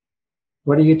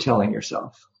 What are you telling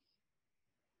yourself?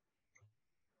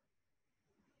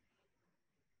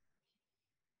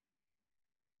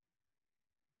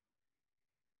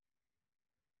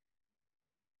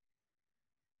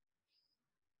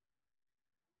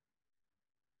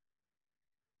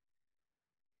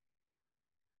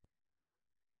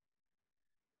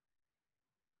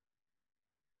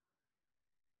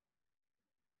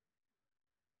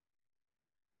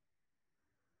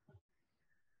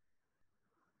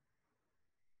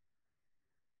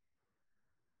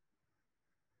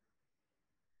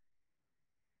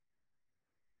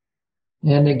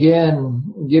 And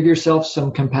again, give yourself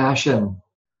some compassion.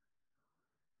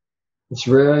 It's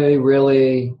really,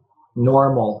 really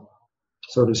normal,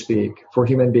 so to speak, for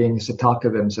human beings to talk to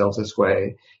themselves this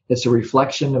way. It's a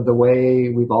reflection of the way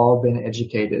we've all been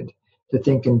educated to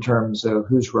think in terms of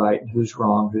who's right and who's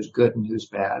wrong, who's good and who's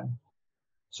bad.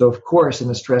 So of course, in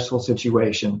a stressful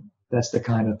situation, that's the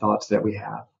kind of thoughts that we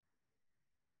have.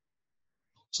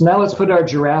 So now let's put our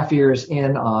giraffe ears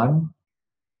in on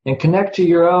and connect to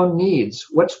your own needs.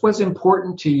 What's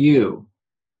important to you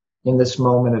in this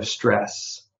moment of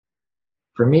stress?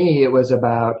 For me, it was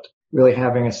about really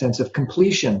having a sense of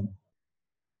completion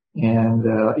and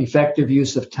effective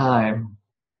use of time.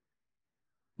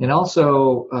 And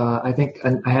also, I think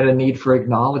I had a need for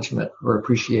acknowledgement or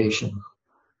appreciation.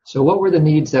 So what were the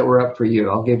needs that were up for you?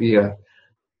 I'll give you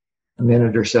a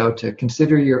minute or so to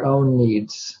consider your own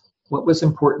needs. What was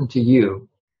important to you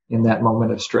in that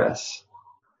moment of stress?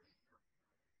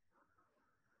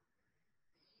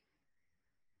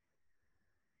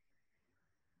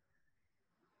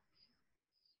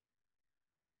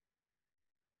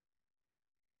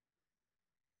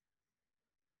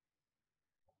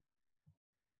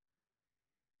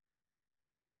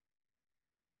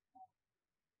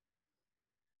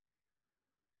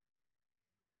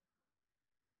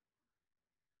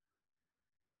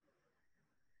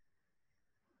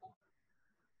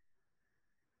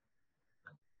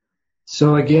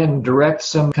 So again, direct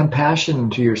some compassion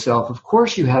to yourself. Of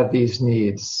course you have these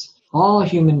needs. All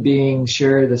human beings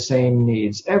share the same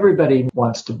needs. Everybody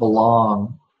wants to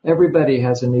belong. Everybody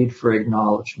has a need for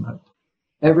acknowledgement.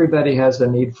 Everybody has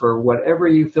a need for whatever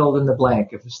you filled in the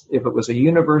blank. If it was a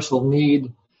universal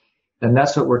need, then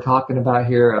that's what we're talking about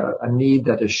here, a need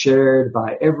that is shared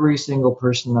by every single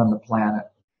person on the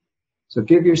planet. So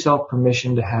give yourself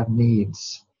permission to have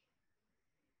needs.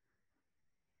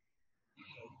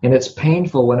 And it's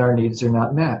painful when our needs are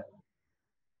not met.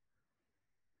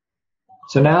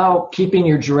 So now, keeping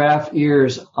your giraffe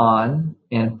ears on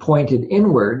and pointed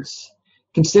inwards,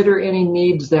 consider any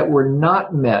needs that were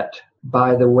not met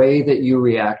by the way that you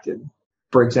reacted.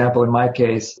 For example, in my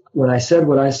case, when I said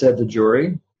what I said to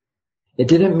Jory, it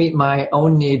didn't meet my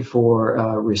own need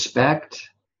for respect,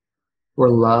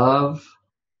 for love,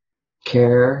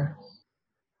 care,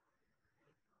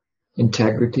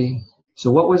 integrity. So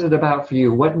what was it about for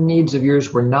you? What needs of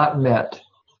yours were not met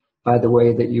by the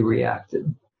way that you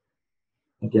reacted?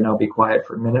 Again, I'll be quiet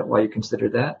for a minute while you consider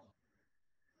that.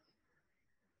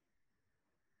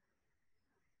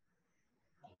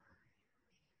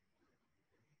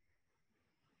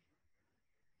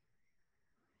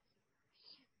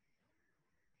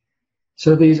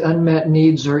 So these unmet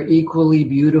needs are equally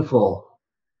beautiful.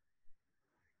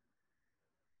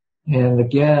 And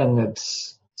again,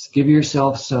 it's give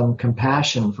yourself some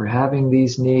compassion for having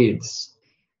these needs,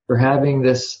 for having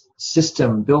this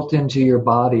system built into your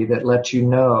body that lets you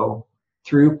know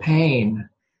through pain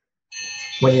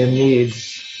when your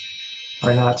needs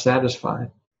are not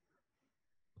satisfied.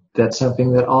 That's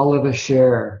something that all of us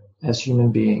share as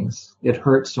human beings. It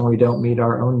hurts when we don't meet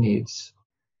our own needs.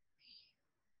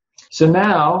 So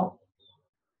now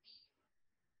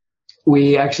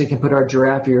we actually can put our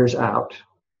giraffe ears out.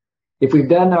 If we've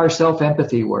done our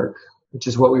self-empathy work, which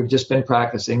is what we've just been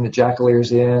practicing, the jackal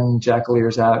ears in, jackal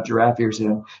ears out, giraffe ears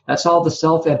in, that's all the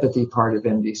self-empathy part of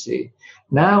NDC.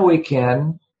 Now we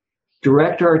can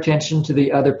direct our attention to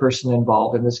the other person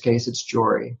involved. In this case, it's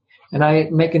Jory. And I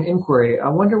make an inquiry. I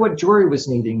wonder what Jory was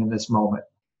needing in this moment.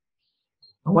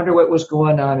 I wonder what was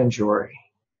going on in Jory.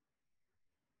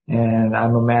 And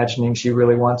I'm imagining she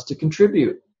really wants to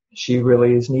contribute. She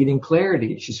really is needing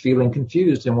clarity. She's feeling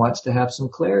confused and wants to have some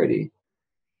clarity.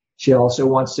 She also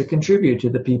wants to contribute to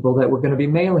the people that we're going to be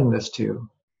mailing this to.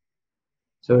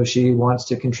 So she wants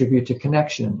to contribute to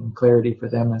connection and clarity for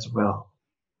them as well.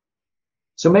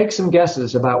 So make some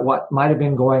guesses about what might have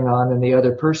been going on in the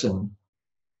other person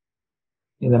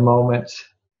in the moments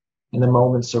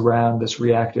around this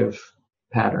reactive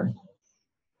pattern.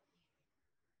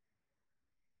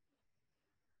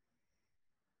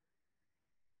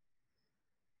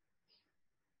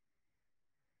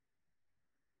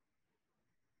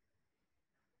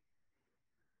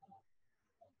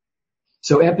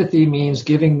 So empathy means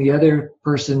giving the other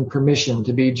person permission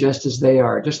to be just as they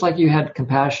are. Just like you had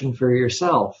compassion for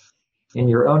yourself in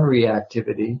your own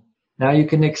reactivity, now you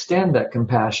can extend that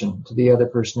compassion to the other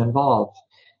person involved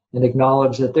and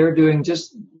acknowledge that they're doing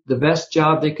just the best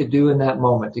job they could do in that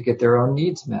moment to get their own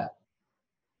needs met.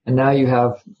 And now you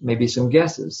have maybe some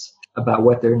guesses about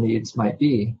what their needs might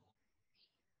be.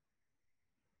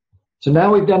 So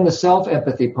now we've done the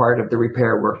self-empathy part of the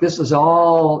repair work. This is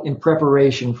all in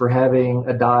preparation for having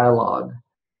a dialogue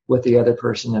with the other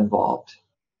person involved.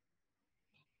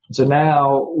 So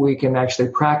now we can actually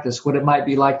practice what it might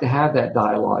be like to have that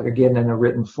dialogue, again, in a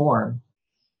written form.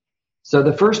 So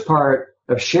the first part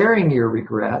of sharing your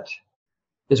regret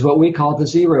is what we call the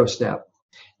zero step.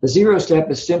 The zero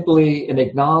step is simply an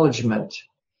acknowledgement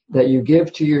that you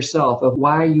give to yourself of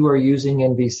why you are using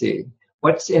NVC.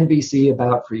 What's NVC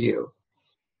about for you?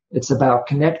 It's about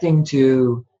connecting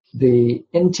to the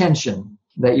intention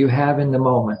that you have in the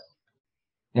moment.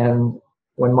 And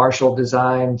when Marshall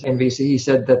designed NVC, he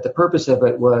said that the purpose of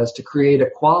it was to create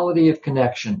a quality of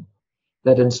connection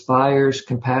that inspires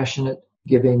compassionate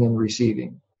giving and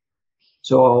receiving.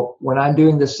 So when I'm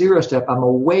doing the zero step, I'm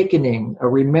awakening a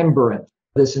remembrance,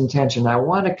 this intention. I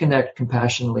want to connect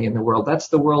compassionately in the world. That's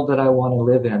the world that I want to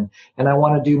live in. And I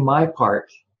want to do my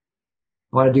part.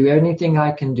 I want to do anything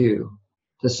I can do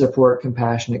to support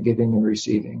compassionate giving and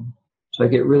receiving. So I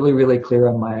get really, really clear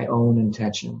on my own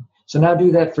intention. So now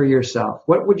do that for yourself.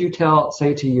 What would you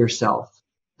say to yourself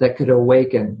that could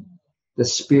awaken the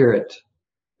spirit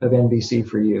of NVC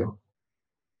for you?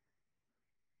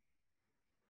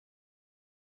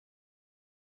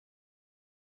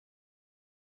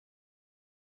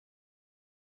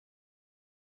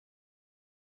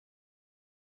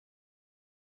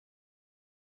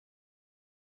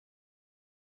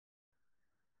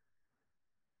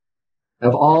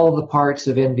 Of all the parts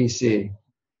of NVC,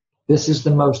 this is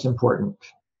the most important.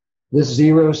 This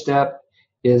zero step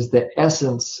is the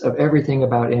essence of everything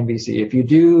about NVC. If you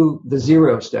do the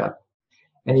zero step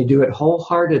and you do it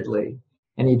wholeheartedly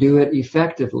and you do it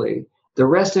effectively, the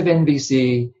rest of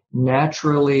NVC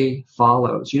naturally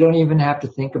follows. You don't even have to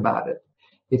think about it.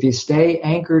 If you stay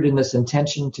anchored in this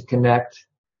intention to connect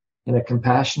in a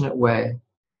compassionate way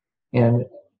and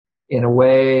in a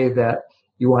way that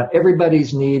you want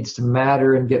everybody's needs to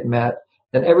matter and get met,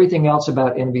 then everything else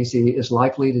about NVC is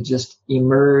likely to just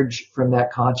emerge from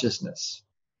that consciousness.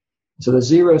 So the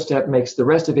zero step makes the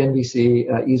rest of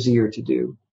NVC easier to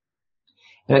do.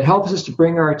 And it helps us to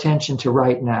bring our attention to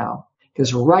right now,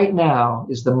 because right now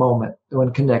is the moment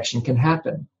when connection can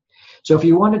happen. So if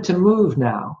you wanted to move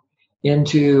now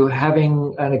into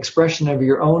having an expression of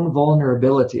your own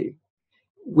vulnerability,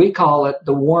 we call it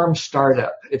the warm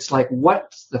startup. It's like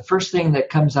what's the first thing that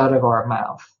comes out of our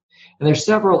mouth. And there's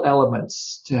several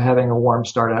elements to having a warm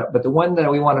startup, but the one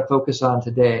that we want to focus on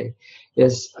today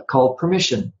is called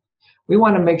permission. We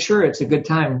want to make sure it's a good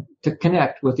time to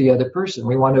connect with the other person.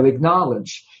 We want to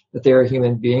acknowledge that they're a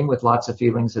human being with lots of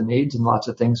feelings and needs and lots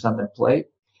of things on their plate.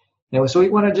 And so we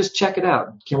want to just check it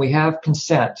out. Can we have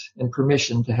consent and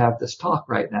permission to have this talk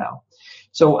right now?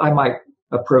 So I might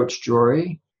approach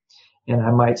Jory and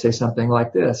I might say something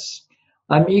like this.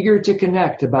 I'm eager to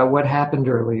connect about what happened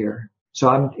earlier. So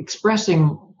I'm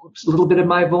expressing a little bit of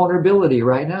my vulnerability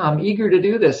right now. I'm eager to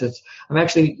do this. I'm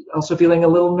actually also feeling a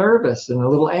little nervous and a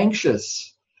little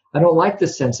anxious. I don't like the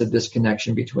sense of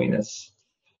disconnection between us.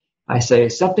 I say,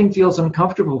 something feels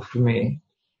uncomfortable for me,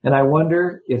 and I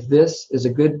wonder if this is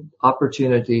a good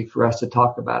opportunity for us to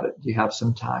talk about it. Do you have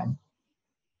some time?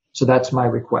 So that's my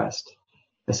request.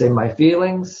 I say my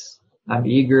feelings. I'm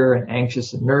eager and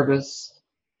anxious and nervous.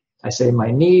 I say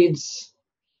my needs.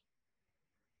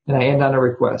 And I end on a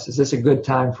request. Is this a good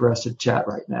time for us to chat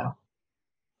right now?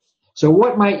 So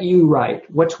what might you write?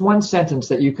 What's one sentence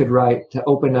that you could write to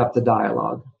open up the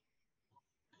dialogue?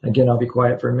 Again, I'll be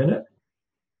quiet for a minute.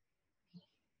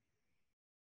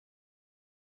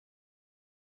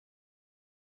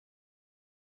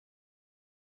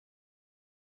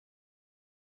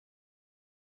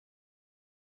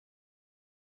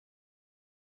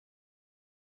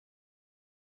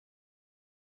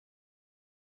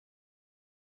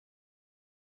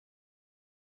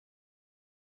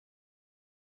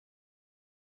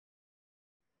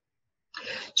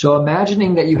 So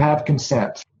imagining that you have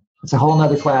consent. It's a whole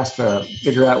nother class to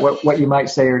figure out what you might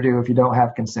say or do if you don't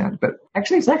have consent. But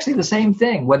actually, it's actually the same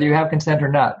thing, whether you have consent or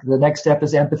not. The next step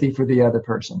is empathy for the other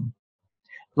person.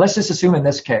 Let's just assume in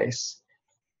this case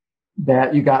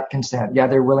that you got consent. Yeah,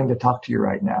 they're willing to talk to you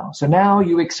right now. So now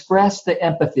you express the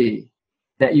empathy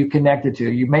that you connected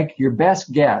to. You make your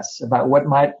best guess about what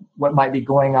might be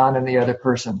going on in the other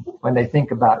person when they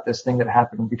think about this thing that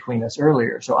happened between us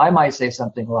earlier. So I might say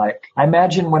something like, I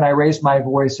imagine when I raised my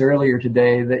voice earlier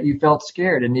today that you felt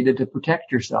scared and needed to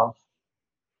protect yourself.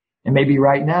 And maybe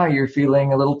right now you're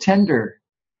feeling a little tender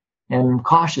and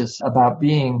cautious about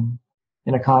being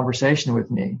in a conversation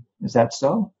with me. Is that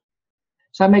so?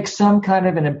 So I make some kind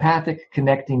of an empathic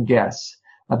connecting guess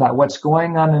about what's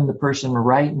going on in the person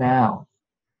right now.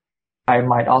 I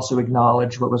might also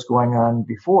acknowledge what was going on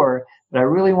before, but I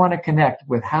really want to connect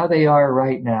with how they are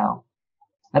right now.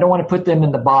 I don't want to put them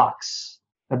in the box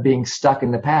of being stuck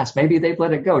in the past. Maybe they've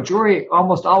let it go. Jory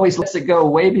almost always lets it go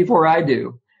way before I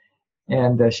do.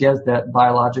 And she has that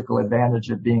biological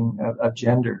advantage of being of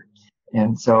gender.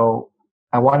 And so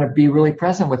I want to be really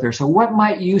present with her. So what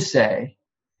might you say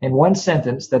in one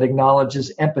sentence that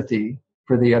acknowledges empathy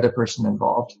for the other person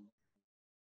involved?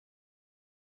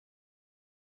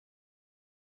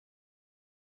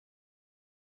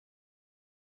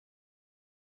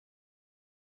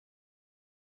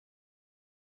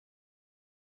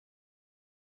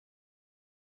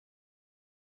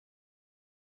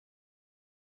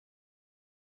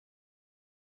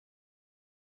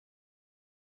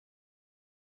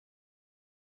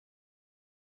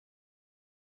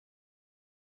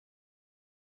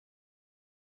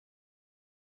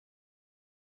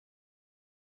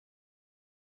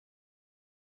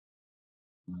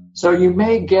 So you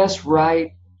may guess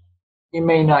right, you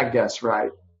may not guess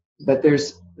right, but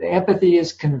the empathy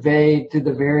is conveyed through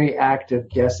the very act of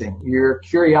guessing. Your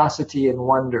curiosity and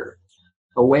wonder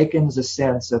awakens a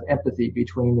sense of empathy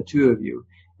between the two of you.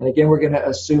 And again, we're going to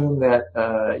assume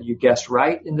that you guessed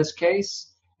right in this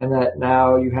case, and that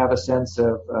now you have a sense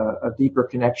of a deeper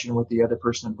connection with the other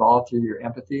person involved through your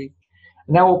empathy.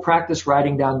 And now we'll practice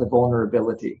writing down the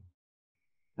vulnerability.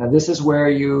 Now, this is where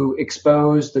you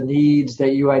expose the needs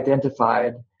that you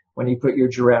identified when you put your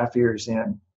giraffe ears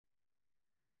in.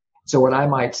 So what I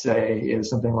might say is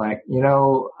something like,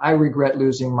 I regret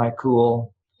losing my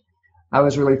cool. I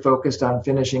was really focused on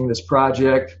finishing this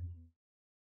project,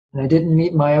 and I didn't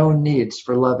meet my own needs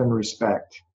for love and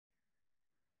respect.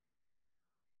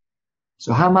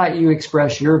 So how might you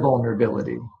express your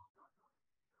vulnerability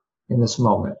in this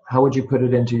moment? How would you put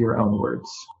it into your own words?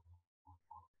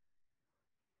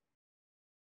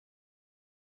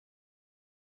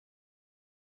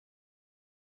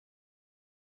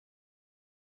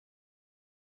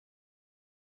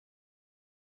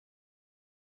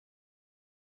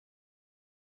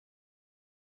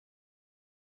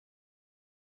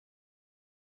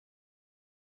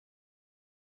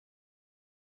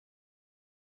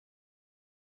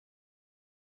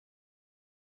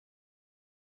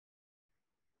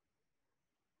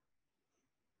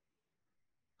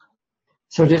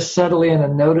 So just settle in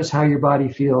and notice how your body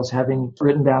feels having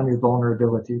written down your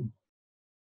vulnerability.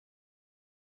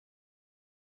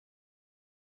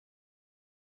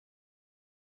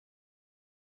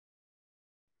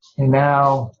 And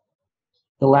now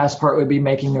the last part would be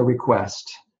making a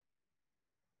request.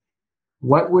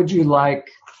 What would you like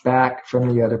back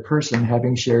from the other person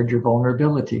having shared your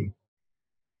vulnerability?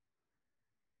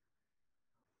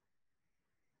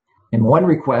 And one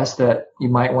request that you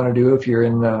might want to do if you're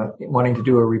wanting to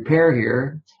do a repair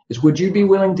here is, would you be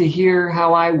willing to hear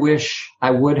how I wish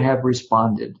I would have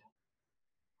responded?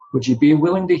 Would you be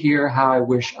willing to hear how I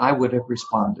wish I would have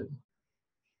responded?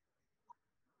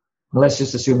 Let's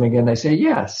just assume again they say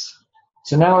yes.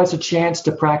 So now it's a chance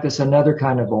to practice another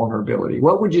kind of vulnerability.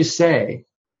 What would you say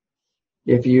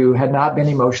if you had not been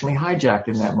emotionally hijacked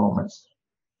in that moment?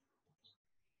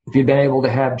 If you'd been able to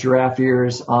have giraffe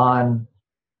ears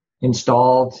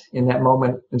installed in that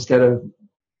moment instead of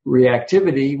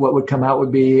reactivity, what would come out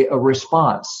would be a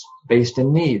response based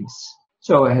in needs.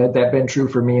 So had that been true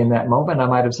for me in that moment, I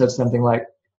might have said something like,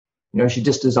 she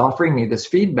just is offering me this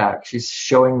feedback. She's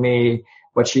showing me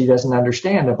what she doesn't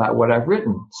understand about what I've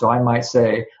written. So I might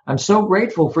say, I'm so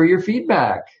grateful for your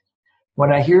feedback.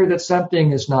 When I hear that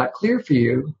something is not clear for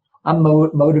you, I'm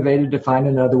motivated to find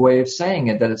another way of saying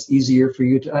it, that it's easier for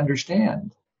you to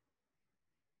understand.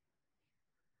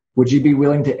 Would you be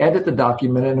willing to edit the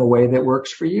document in a way that works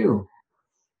for you?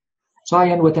 So I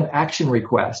end with an action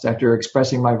request. After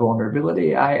expressing my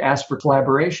vulnerability, I ask for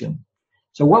collaboration.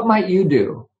 So what might you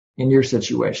do in your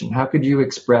situation? How could you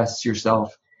express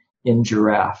yourself in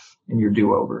giraffe in your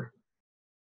do-over?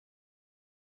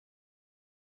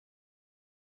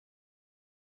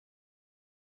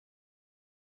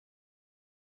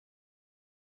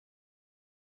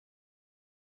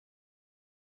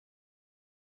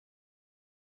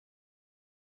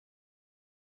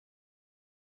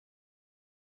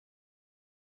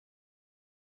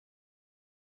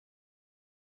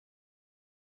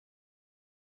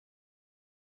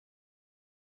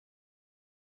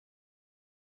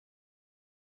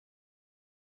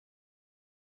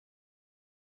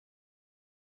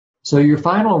 So your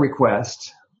final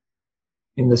request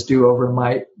in this do-over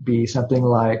might be something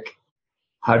like,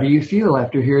 how do you feel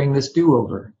after hearing this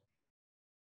do-over?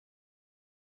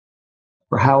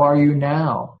 Or how are you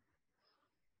now?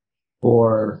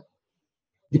 Or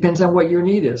depends on what your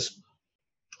need is.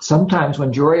 Sometimes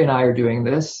when Jory and I are doing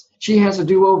this, she has a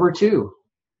do-over too.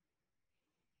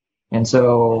 And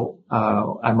so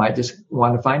I might just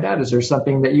want to find out, is there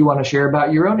something that you want to share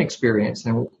about your own experience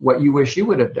and what you wish you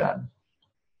would have done?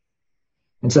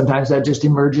 And sometimes that just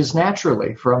emerges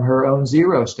naturally from her own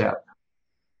zero step.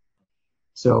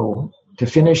 So to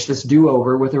finish this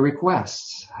do-over with a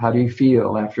request, how do you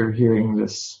feel after hearing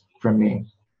this from me,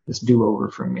 this do-over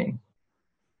from me?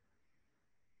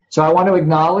 So I want to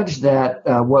acknowledge that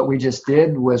what we just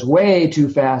did was way too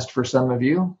fast for some of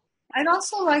you. I'd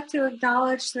also like to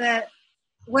acknowledge that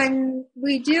when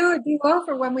we do a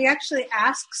do-over, when we actually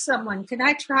ask someone, can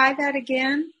I try that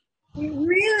again? It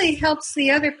really helps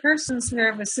the other person's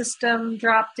nervous system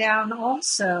drop down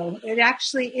also. It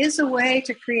actually is a way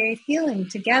to create healing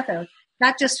together,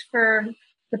 not just for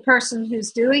the person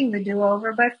who's doing the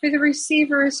do-over, but for the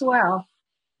receiver as well.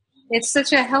 It's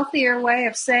such a healthier way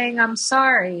of saying, I'm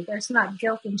sorry. There's not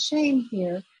guilt and shame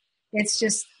here. It's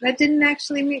just, that didn't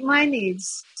actually meet my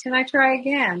needs. Can I try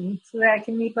again so that I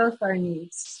can meet both our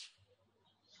needs?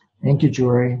 Thank you,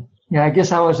 Jory. Yeah, I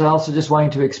guess I was also just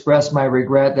wanting to express my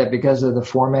regret that because of the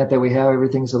format that we have,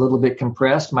 everything's a little bit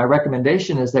compressed. My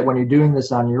recommendation is that when you're doing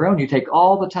this on your own, you take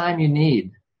all the time you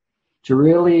need to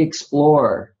really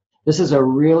explore. This is a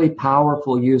really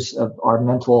powerful use of our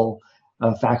mental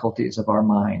faculties of our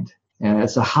mind. And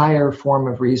it's a higher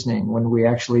form of reasoning when we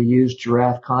actually use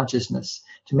giraffe consciousness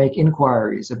to make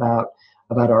inquiries about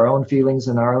our own feelings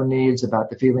and our own needs, about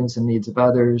the feelings and needs of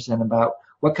others, and about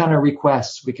what kind of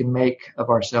requests we can make of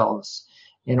ourselves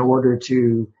in order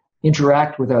to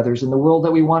interact with others in the world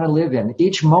that we want to live in.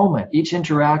 Each moment, each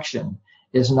interaction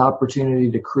is an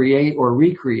opportunity to create or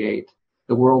recreate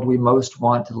the world we most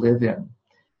want to live in.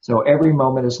 So every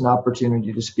moment is an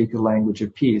opportunity to speak a language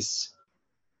of peace.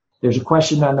 There's a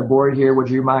question on the board here.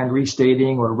 Would you mind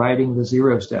restating or writing the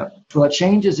zero step? Well, it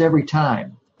changes every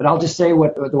time. But I'll just say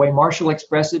the way Marshall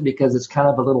expressed it, because it's kind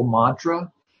of a little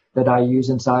mantra that I use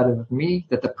inside of me,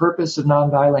 that the purpose of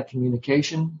nonviolent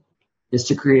communication is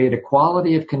to create a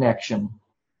quality of connection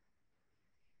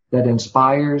that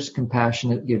inspires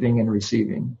compassionate giving and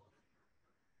receiving.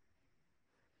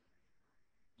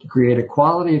 To create a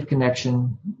quality of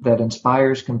connection that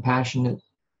inspires compassionate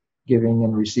giving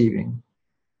and receiving.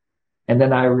 And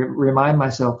then I remind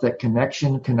myself that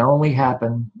connection can only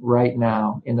happen right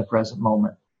now in the present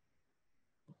moment.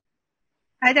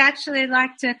 I'd actually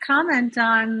like to comment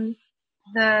on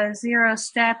the zero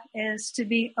step is to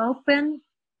be open,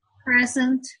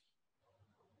 present,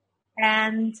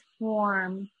 and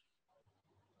warm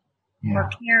or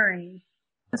caring.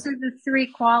 Those are the three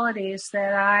qualities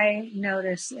that I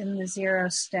notice in the zero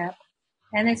step.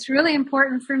 And it's really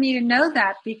important for me to know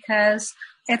that, because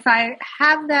if I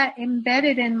have that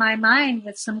embedded in my mind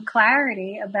with some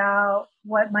clarity about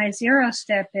what my zero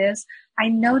step is, I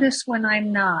notice when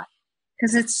I'm not.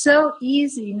 Because it's so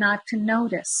easy not to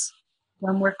notice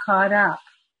when we're caught up.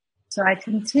 So I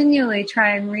continually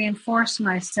try and reinforce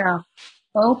myself.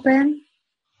 Open,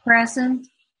 present,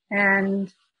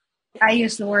 and I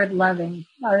use the word loving.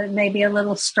 Maybe a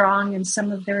little strong in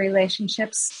some of the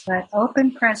relationships, but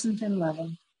open, present, and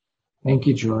loving. Thank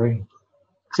you, Jory.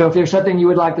 So if there's something you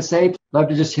would like to say, I'd love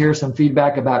to just hear some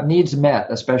feedback about needs met,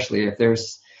 especially if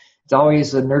it's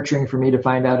always nurturing for me to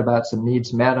find out about some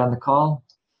needs met on the call.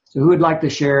 So who would like to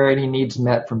share any needs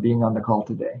met from being on the call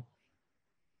today?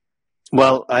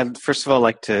 Well, I'd first of all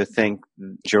like to thank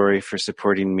Jory for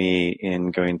supporting me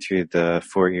in going through the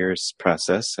 4 years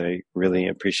process. I really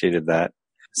appreciated that.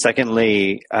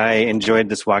 Secondly, I enjoyed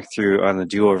this walkthrough on the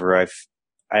do-over.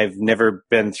 I've never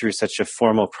been through such a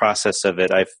formal process of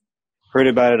it. I've heard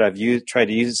about it. I've tried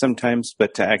to use it sometimes,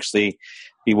 but to actually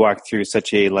be walked through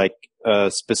such a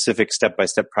specific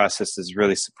step-by-step process is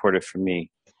really supportive for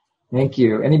me. Thank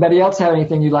you. Anybody else have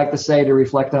anything you'd like to say to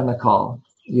reflect on the call,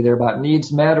 either about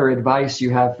needs met or advice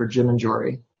you have for Jim and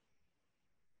Jory?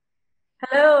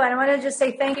 Hello, and I want to just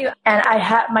say thank you. And I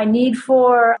have my need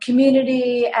for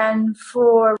community and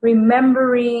for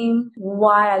remembering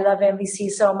why I love MVC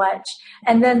so much.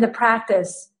 And then the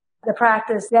practice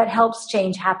that helps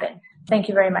change happen. Thank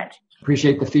you very much.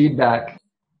 Appreciate the feedback.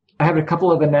 I have a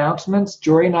couple of announcements.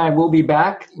 Jory and I will be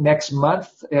back next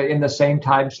month in the same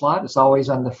time slot. It's always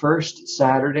on the first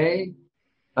Saturday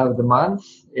of the month.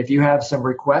 If you have some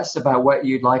requests about what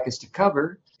you'd like us to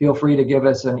cover, feel free to give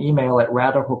us an email at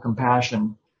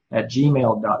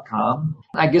radicalcompassion@gmail.com.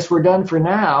 I guess we're done for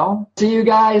now. See you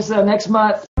guys next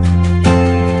month.